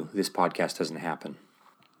do, this podcast doesn't happen.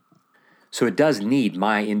 So it does need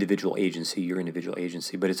my individual agency, your individual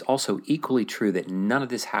agency, but it's also equally true that none of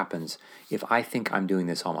this happens if I think I'm doing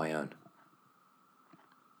this on my own.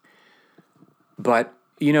 But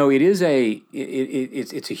it's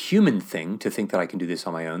a human thing to think that I can do this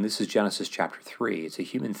on my own. This is Genesis chapter 3. It's a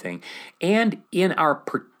human thing, and in our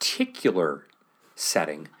particular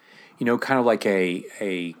setting, kind of like a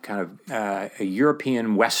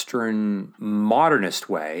European Western modernist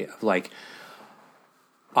way of like,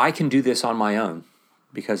 I can do this on my own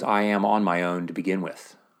because I am on my own to begin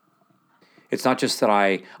with. It's not just that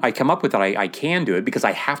I come up with that I can do it because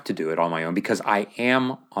I have to do it on my own because I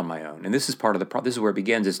am on my own. And this is part of this is where it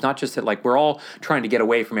begins. It's not just that like we're all trying to get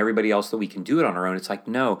away from everybody else that we can do it on our own. It's like,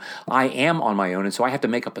 no, I am on my own. And so I have to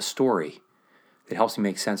make up a story that helps me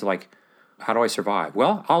make sense of like, how do I survive?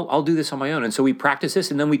 Well, I'll do this on my own. And so we practice this,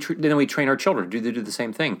 and then we train our children to do the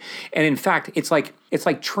same thing. And in fact, it's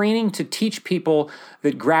like training to teach people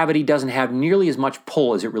that gravity doesn't have nearly as much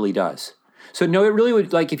pull as it really does. So no, it really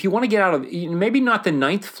would, like, if you want to get out of, maybe not the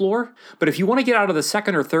 9th floor, but if you want to get out of the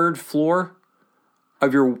 2nd or 3rd floor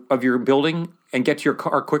of your building and get to your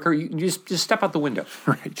car quicker, you just step out the window.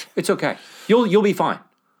 Right. It's okay. You'll be fine.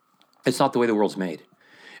 It's not the way the world's made.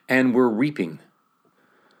 And we're reaping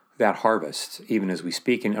that harvest even as we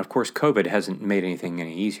speak. And of course, COVID hasn't made anything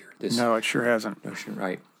any easier. No, it sure hasn't.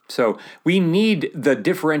 Right. So we need the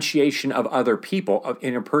differentiation of other people, of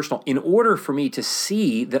interpersonal, in order for me to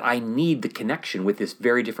see that I need the connection with this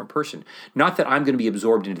very different person. Not that I'm going to be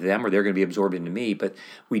absorbed into them or they're going to be absorbed into me, but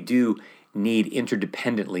we do need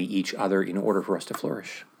interdependently each other in order for us to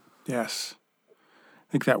flourish. Yes.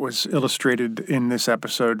 I think that was illustrated in this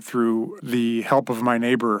episode through the help of my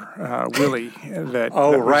neighbor, Willie.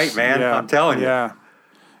 Right, man. Yeah, I'm telling you.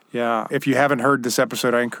 Yeah. If you haven't heard this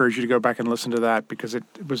episode, I encourage you to go back and listen to that because it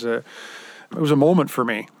was a moment for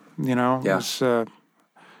me. Yeah.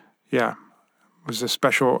 It was a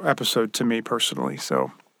special episode to me personally.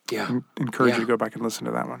 So yeah, encourage you to go back and listen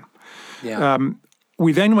to that one. Yeah.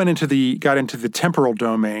 We then got into the temporal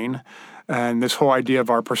domain and this whole idea of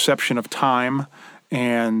our perception of time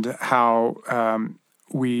and how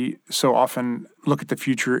we so often look at the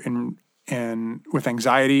future in with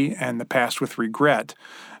anxiety and the past with regret,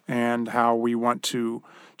 and how we want to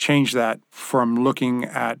change that from looking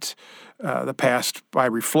at the past by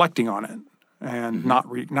reflecting on it and not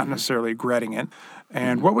necessarily regretting it.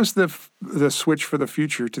 And what was the switch for the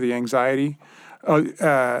future to the anxiety?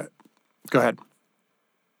 Go ahead.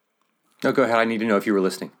 No, go ahead. I need to know if you were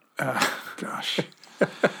listening. Gosh.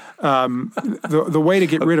 The way to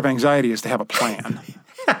get rid of anxiety is to have a plan.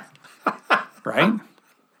 Right?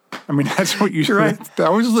 I mean, that's what you right. I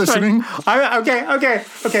was listening. Right. Okay.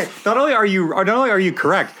 Not only are you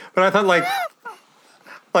correct, but I thought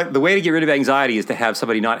like the way to get rid of anxiety is to have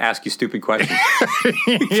somebody not ask you stupid questions.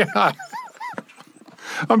 Yeah.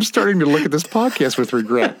 I'm starting to look at this podcast with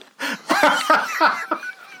regret.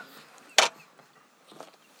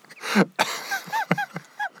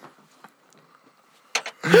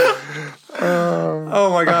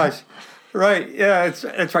 Oh my gosh. Right. Yeah,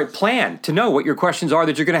 it's right. Plan to know what your questions are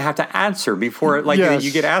that you're going to have to answer before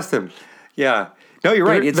you get asked them. Yeah. No, you're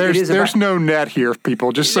right. There's no net here,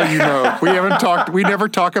 people, just so you know. We never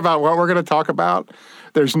talk about what we're going to talk about.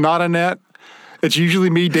 There's not a net. It's usually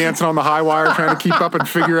me dancing on the high wire trying to keep up and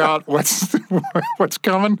figure out what's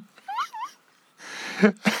coming.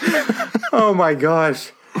 Oh my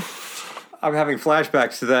gosh. I'm having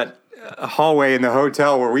flashbacks to that hallway in the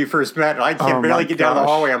hotel where we first met, and I can barely get down the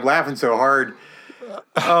hallway. I'm laughing so hard.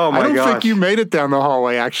 Oh my gosh! I don't think you made it down the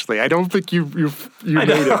hallway. Actually, I don't think you made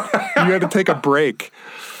it. You had to take a break.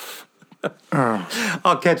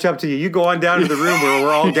 I'll catch up to you. You go on down to the room where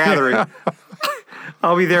we're all gathering.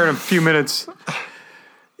 I'll be there in a few minutes.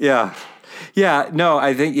 Yeah. No,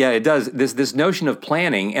 I think it does. This notion of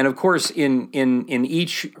planning, and of course, in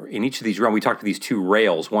each of these realms, we talked about these two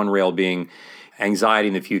rails. One rail being anxiety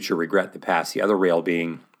in the future, regret in the past. The other rail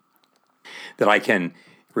being that I can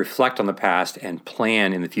reflect on the past and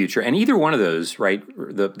plan in the future. And either one of those, right,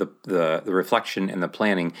 the reflection and the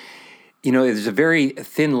planning, there's a very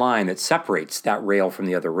thin line that separates that rail from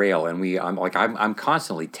the other rail. And I'm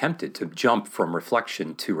constantly tempted to jump from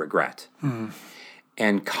reflection to regret,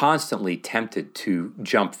 and constantly tempted to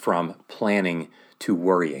jump from planning to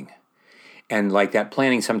worrying. And like that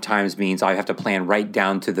planning sometimes means I have to plan right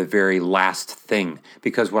down to the very last thing,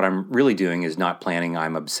 because what I'm really doing is not planning,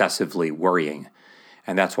 I'm obsessively worrying.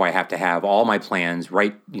 And that's why I have to have all my plans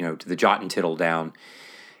right, to the jot and tittle down.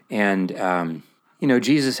 And,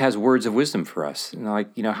 Jesus has words of wisdom for us. And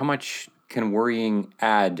how much can worrying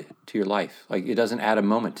add to your life? Like, it doesn't add a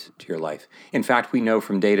moment to your life. In fact, we know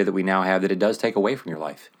from data that we now have that it does take away from your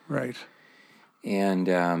life. Right.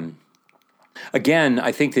 And, again,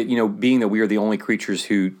 I think that, being that we are the only creatures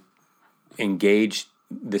who engage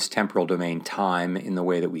this temporal domain, time, in the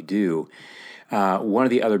way that we do, one of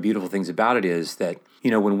the other beautiful things about it is that,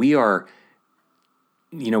 when we are,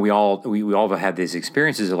 we all have had these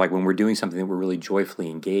experiences of like when we're doing something that we're really joyfully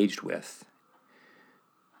engaged with,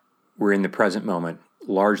 we're in the present moment,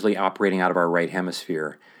 largely operating out of our right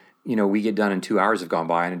hemisphere. We get done and 2 hours have gone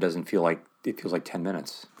by and it feels like 10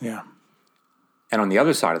 minutes. Yeah. And on the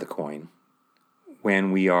other side of the coin,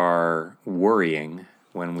 when we are worrying,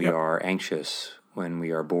 when we are anxious, when we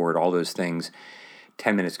are bored, all those things,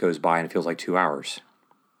 10 minutes goes by and it feels like 2 hours.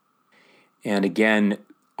 And again,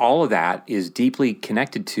 all of that is deeply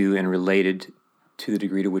connected to and related to the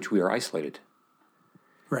degree to which we are isolated.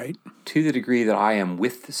 Right. To the degree that I am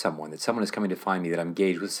with someone, that someone is coming to find me, that I'm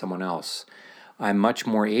engaged with someone else, I'm much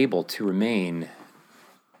more able to remain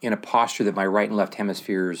in a posture that my right and left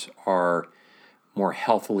hemispheres are more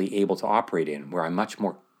healthily able to operate in, where I'm much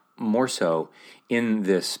more so in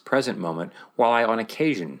this present moment, while I on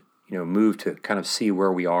occasion, move to kind of see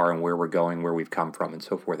where we are and where we're going, where we've come from, and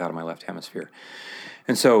so forth out of my left hemisphere.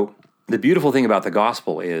 And so the beautiful thing about the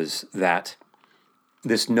gospel is that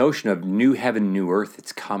this notion of new heaven, new earth,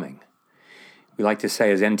 it's coming. We like to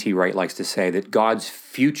say, as N.T. Wright likes to say, that God's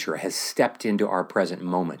future has stepped into our present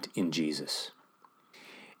moment in Jesus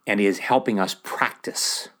and is helping us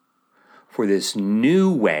practice for this new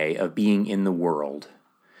way of being in the world.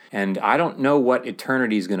 And I don't know what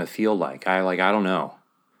eternity is going to feel like. I don't know.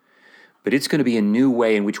 But it's going to be a new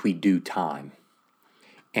way in which we do time.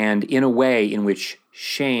 And in a way in which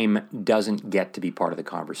shame doesn't get to be part of the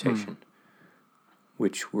conversation,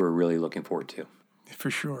 which we're really looking forward to.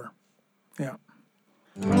 For sure. Yeah.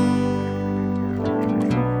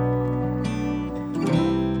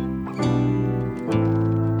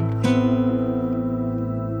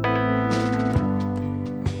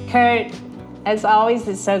 Kurt, as always,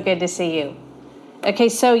 it's so good to see you. Okay,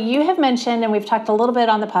 so you have mentioned, and we've talked a little bit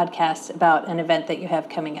on the podcast about an event that you have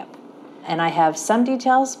coming up. And I have some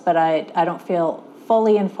details, but I don't feel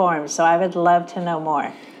fully informed, so I would love to know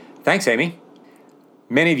more. Thanks, Amy.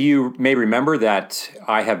 Many of you may remember that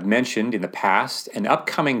I have mentioned in the past an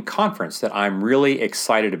upcoming conference that I'm really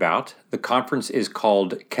excited about. The conference is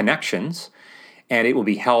called Connections, and it will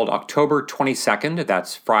be held October 22nd.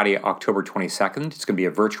 That's Friday, October 22nd. It's going to be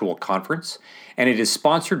a virtual conference, and it is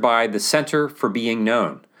sponsored by the Center for Being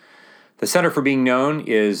Known. The Center for Being Known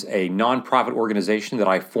is a nonprofit organization that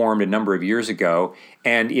I formed a number of years ago,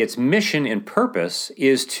 and its mission and purpose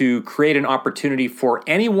is to create an opportunity for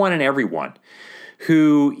anyone and everyone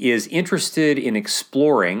who is interested in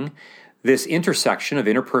exploring this intersection of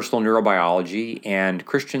interpersonal neurobiology and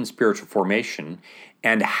Christian spiritual formation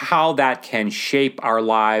and how that can shape our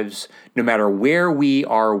lives no matter where we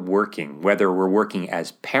are working, whether we're working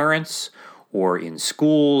as parents or in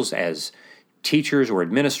schools, as teachers or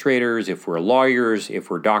administrators, if we're lawyers,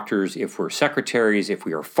 if we're doctors, if we're secretaries, if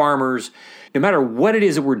we are farmers, no matter what it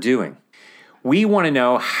is that we're doing. We want to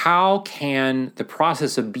know, how can the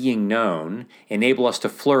process of being known enable us to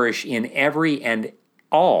flourish in every and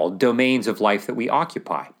all domains of life that we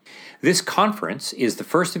occupy. This conference is the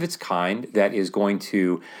first of its kind that is going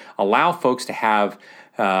to allow folks to have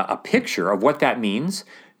a picture of what that means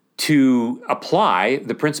to apply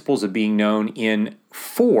the principles of being known in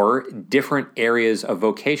 4 different areas of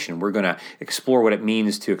vocation. We're going to explore what it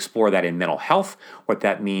means to explore that in mental health, what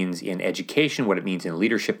that means in education, what it means in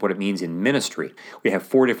leadership, what it means in ministry. We have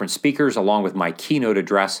 4 different speakers along with my keynote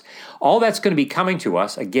address. All that's going to be coming to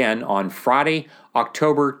us again on Friday,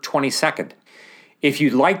 October 22nd. If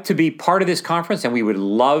you'd like to be part of this conference, and we would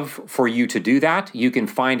love for you to do that, you can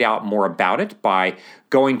find out more about it by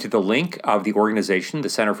going to the link of the organization, the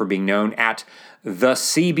Center for Being Known, at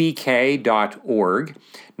thecbk.org.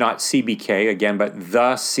 Not CBK again, but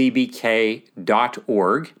thecbk.org.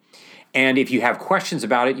 And if you have questions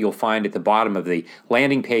about it, you'll find at the bottom of the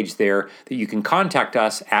landing page there that you can contact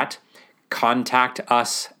us at thecbk.org.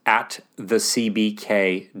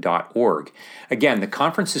 Again, the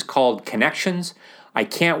conference is called Connections. I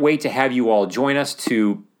can't wait to have you all join us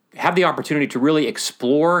to have the opportunity to really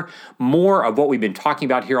explore more of what we've been talking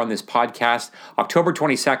about here on this podcast. October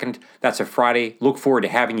 22nd, that's a Friday. Look forward to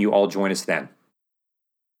having you all join us then.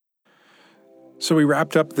 So we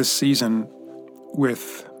wrapped up this season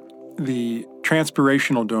with the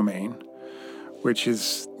transpirational domain, which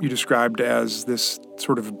is you described as this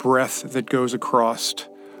sort of breath that goes across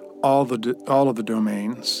all of the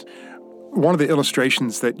domains. One of the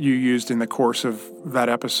illustrations that you used in the course of that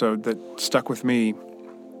episode that stuck with me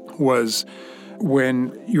was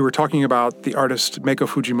when you were talking about the artist Meiko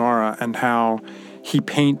Fujimura and how he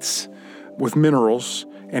paints with minerals,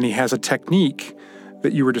 and he has a technique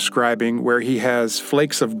that you were describing where he has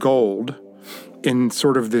flakes of gold in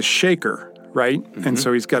sort of this shaker, right? Mm-hmm. And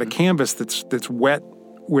so he's got a canvas that's wet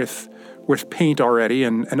with paint already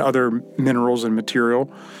and other minerals and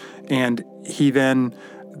material. And he then,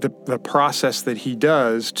 the process that he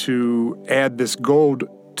does to add this gold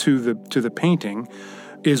to the painting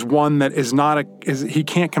is one that he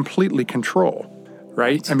can't completely control,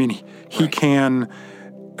 right? I mean, he can,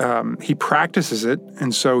 he practices it,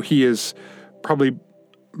 and so he is probably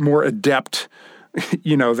more adept,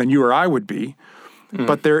 than you or I would be. Mm.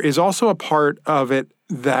 But there is also a part of it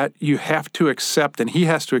that you have to accept, and he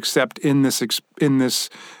has to accept in this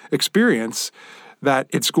experience, that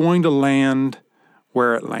it's going to land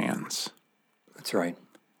where it lands. That's right.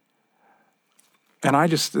 And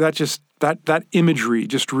that imagery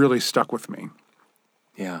just really stuck with me.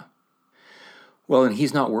 Yeah. Well, and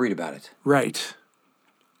he's not worried about it. Right.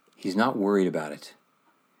 He's not worried about it.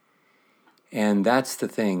 And that's the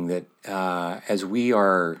thing that as we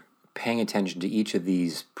are paying attention to each of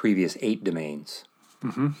these previous 8 domains,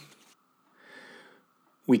 mm-hmm.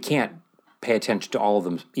 we can't pay attention to all of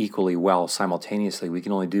them equally well simultaneously. We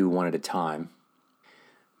can only do one at a time.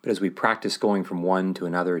 But as we practice going from one to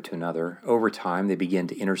another, over time they begin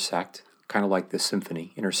to intersect, kind of like the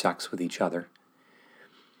symphony intersects with each other.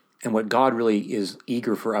 And what God really is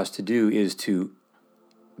eager for us to do is to,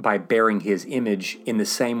 by bearing his image in the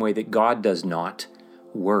same way that God does not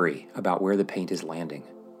worry about where the paint is landing,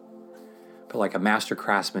 but like a master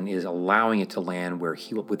craftsman is allowing it to land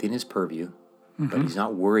within his purview, mm-hmm. but he's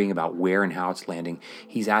not worrying about where and how it's landing.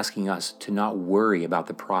 He's asking us to not worry about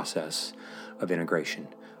the process of integration.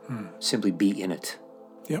 Simply be in it.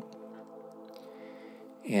 Yep.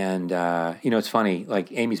 And, it's funny,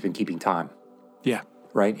 like Amy's been keeping time. Yeah.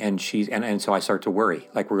 Right? And so I start to worry,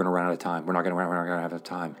 like we're going to run out of time. We're not going to have enough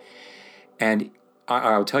time. And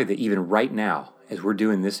I'll tell you that even right now, as we're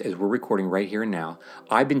doing this, as we're recording right here and now,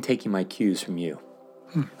 I've been taking my cues from you.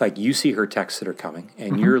 Like you see her texts that are coming,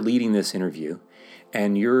 and mm-hmm. you're leading this interview,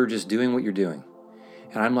 and you're just doing what you're doing.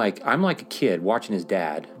 And I'm like a kid watching his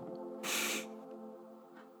dad.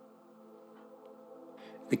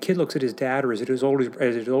 The kid looks at his dad, or is it his older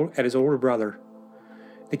brother?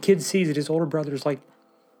 The kid sees that his older brother is like,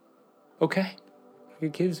 okay,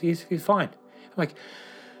 your kid's he's fine. I'm like,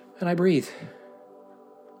 and I breathe,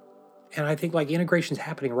 and I think like integration's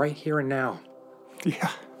happening right here and now.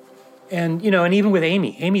 Yeah. And and even with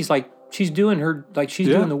Amy's like she's doing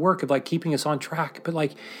doing the work of like keeping us on track. But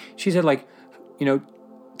like she said, like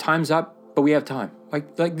time's up, but we have time.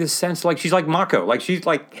 Like this sense, like she's like Mako, like she's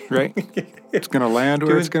like right. It's gonna land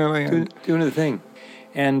where it's gonna land. Doing the thing,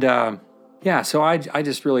 and so I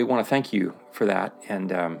just really want to thank you for that,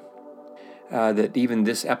 and that even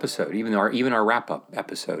this episode, even our wrap up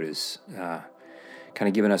episode is kind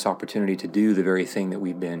of given us opportunity to do the very thing that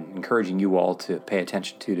we've been encouraging you all to pay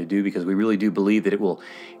attention to do, because we really do believe that it will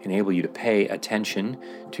enable you to pay attention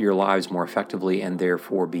to your lives more effectively, and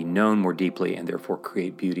therefore be known more deeply, and therefore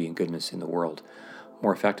create beauty and goodness in the world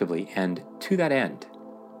more effectively. And to that end,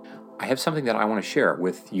 I have something that I want to share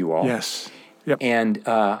with you all. Yes. Yep. And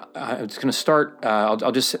I'm just going to start.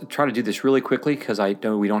 I'll just try to do this really quickly because I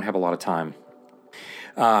know we don't have a lot of time.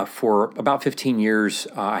 For about 15 years,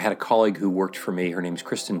 I had a colleague who worked for me. Her name's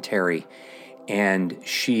Kristen Terry. And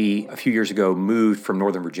she, a few years ago, moved from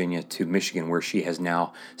Northern Virginia to Michigan, where she has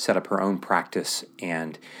now set up her own practice,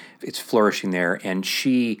 and it's flourishing there. And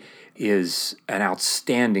she is an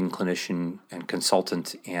outstanding clinician and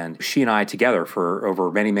consultant. And she and I together for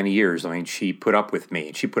over many, many years, I mean, she put up with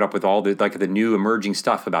me. She put up with all the new emerging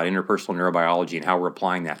stuff about interpersonal neurobiology and how we're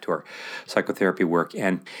applying that to our psychotherapy work.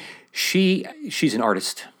 And she's an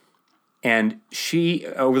artist. And she,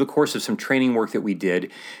 over the course of some training work that we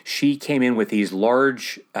did, she came in with these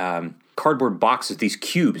large cardboard boxes, these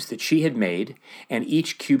cubes that she had made, and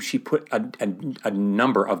each cube she put a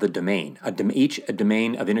number of the domain, each a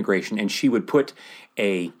domain of integration, and she would put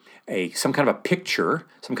some kind of a picture,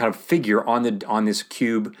 some kind of figure on this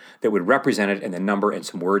cube that would represent it, and the number and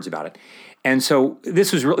some words about it. And so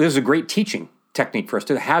this was a great teaching technique for us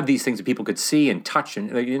to have these things that people could see and touch,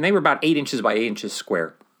 and they were about 8 inches by 8 inches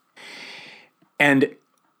square. And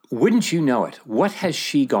wouldn't you know it? What has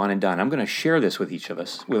she gone and done? I'm going to share this with each of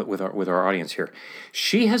us, with our audience here.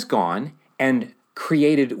 She has gone and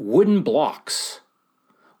created wooden blocks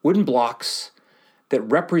that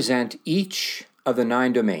represent each of the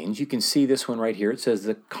 9 domains. You can see this one right here. It says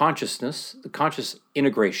the conscious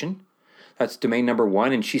integration. That's domain number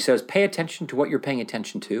 1. And she says, pay attention to what you're paying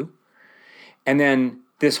attention to. And then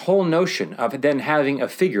this whole notion of then having a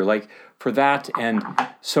figure like for that. And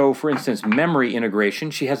so, for instance, memory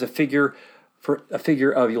integration, she has a figure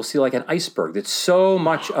of, you'll see like an iceberg, that so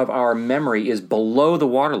much of our memory is below the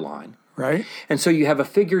waterline. Right. And so you have a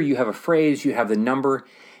figure, you have a phrase, you have the number,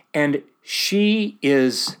 and she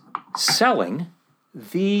is selling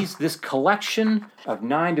this collection of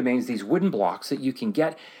 9 domains, these wooden blocks that you can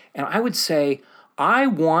get. And I would say, I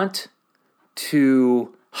want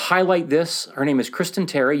to highlight this. Her name is Kristen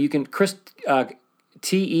Terry. You can,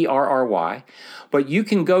 Terry, but you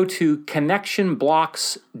can go to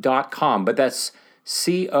connectionblocks.com, but that's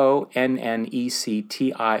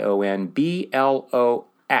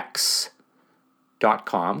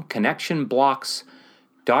connectionblocks.com,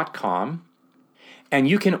 connectionblocks.com, and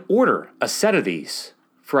you can order a set of these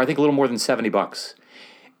for, I think, a little more than $70.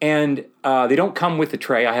 And they don't come with the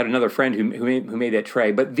tray. I had another friend who made that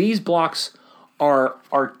tray, but these blocks are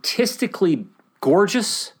artistically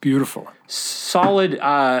gorgeous, beautiful, solid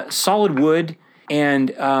wood,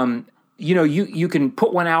 and you can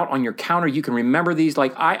put one out on your counter. You can remember these.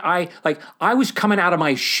 Like I was coming out of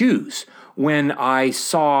my shoes when I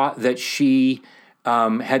saw that she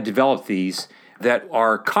had developed these that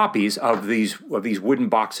are copies of these wooden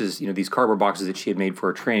boxes, these cardboard boxes that she had made for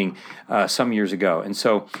her training some years ago. And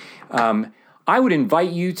so I would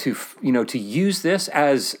invite you to use this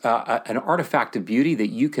as an artifact of beauty that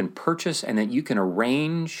you can purchase and that you can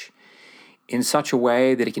arrange in such a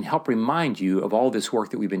way that it can help remind you of all this work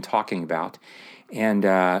that we've been talking about. And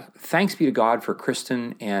thanks be to God for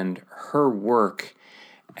Kristen and her work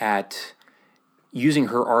at using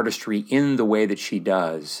her artistry in the way that she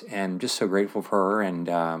does. And just so grateful for her,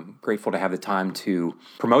 and grateful to have the time to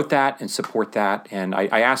promote that and support that. And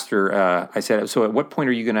I asked her, I said, so at what point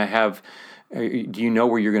are you going to have, do you know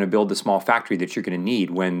where you're going to build the small factory that you're going to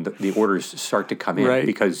need when the orders start to come in? Right.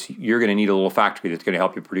 Because you're going to need a little factory that's going to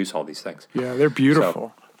help you produce all these things. Yeah, they're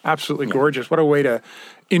beautiful. Absolutely gorgeous. What a way to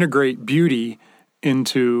integrate beauty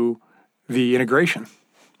into the integration.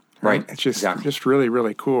 Right. It's just really,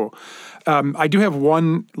 really cool. I do have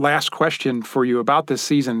one last question for you about this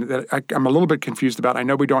season that I'm a little bit confused about. I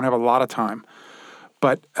know we don't have a lot of time,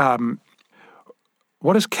 but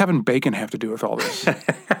what does Kevin Bacon have to do with all this?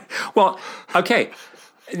 Well, okay.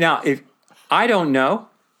 Now, if I don't know,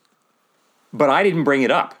 but I didn't bring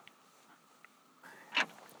it up.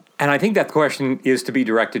 And I think that question is to be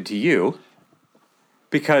directed to you,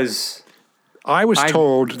 because I was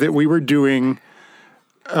told that we were doing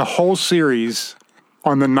a whole series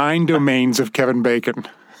on the 9 domains of Kevin Bacon.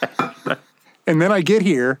 And then I get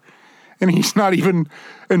here, and he's not even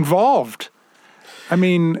involved. I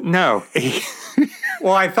mean... No.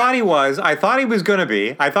 Well, I thought he was. I thought he was going to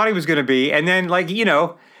be. And then,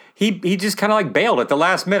 he just kind of bailed at the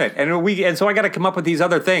last minute. And so I got to come up with these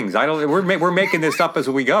other things. We're making this up as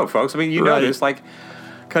we go, folks. I mean, you know this,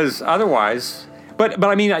 because otherwise... But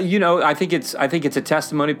I mean, I think it's a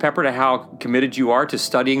testimony, Pepper, to how committed you are to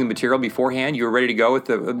studying the material beforehand. You were ready to go with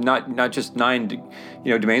the not just 9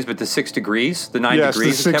 domains, but the 6 degrees, the 9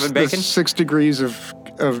 degrees of Kevin Bacon. The 6 degrees of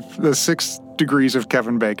the 6 degrees of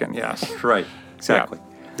Kevin Bacon. Yes, right, exactly.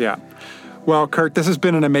 Yeah. Well, Kurt, this has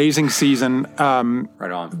been an amazing season.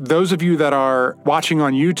 Right on. Those of you that are watching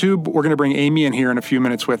on YouTube, we're going to bring Amy in here in a few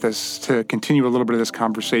minutes with us to continue a little bit of this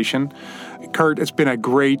conversation. Kurt, it's been a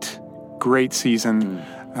great season.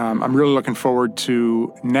 I'm really looking forward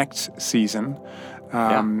to next season.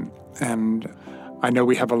 And I know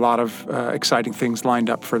we have a lot of exciting things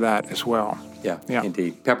lined up for that as well. Yeah,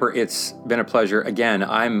 indeed. Pepper, it's been a pleasure. Again,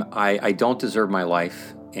 I don't deserve my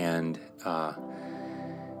life, and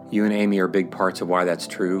you and Amy are big parts of why that's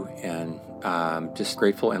true, and just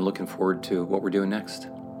grateful and looking forward to what we're doing next.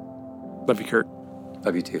 Love you, Kurt.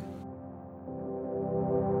 Love you too.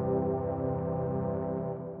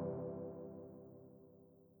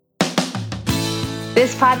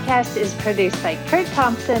 This podcast is produced by Kurt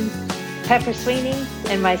Thompson, Pepper Sweeney,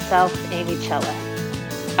 and myself, Amy Chella.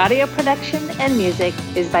 Audio production and music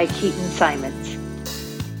is by Keaton Simons.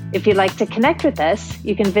 If you'd like to connect with us,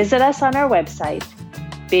 you can visit us on our website,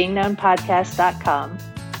 beingknownpodcast.com,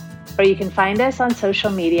 or you can find us on social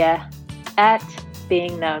media at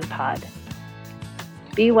beingknownpod.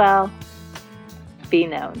 Be well, be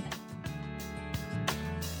known.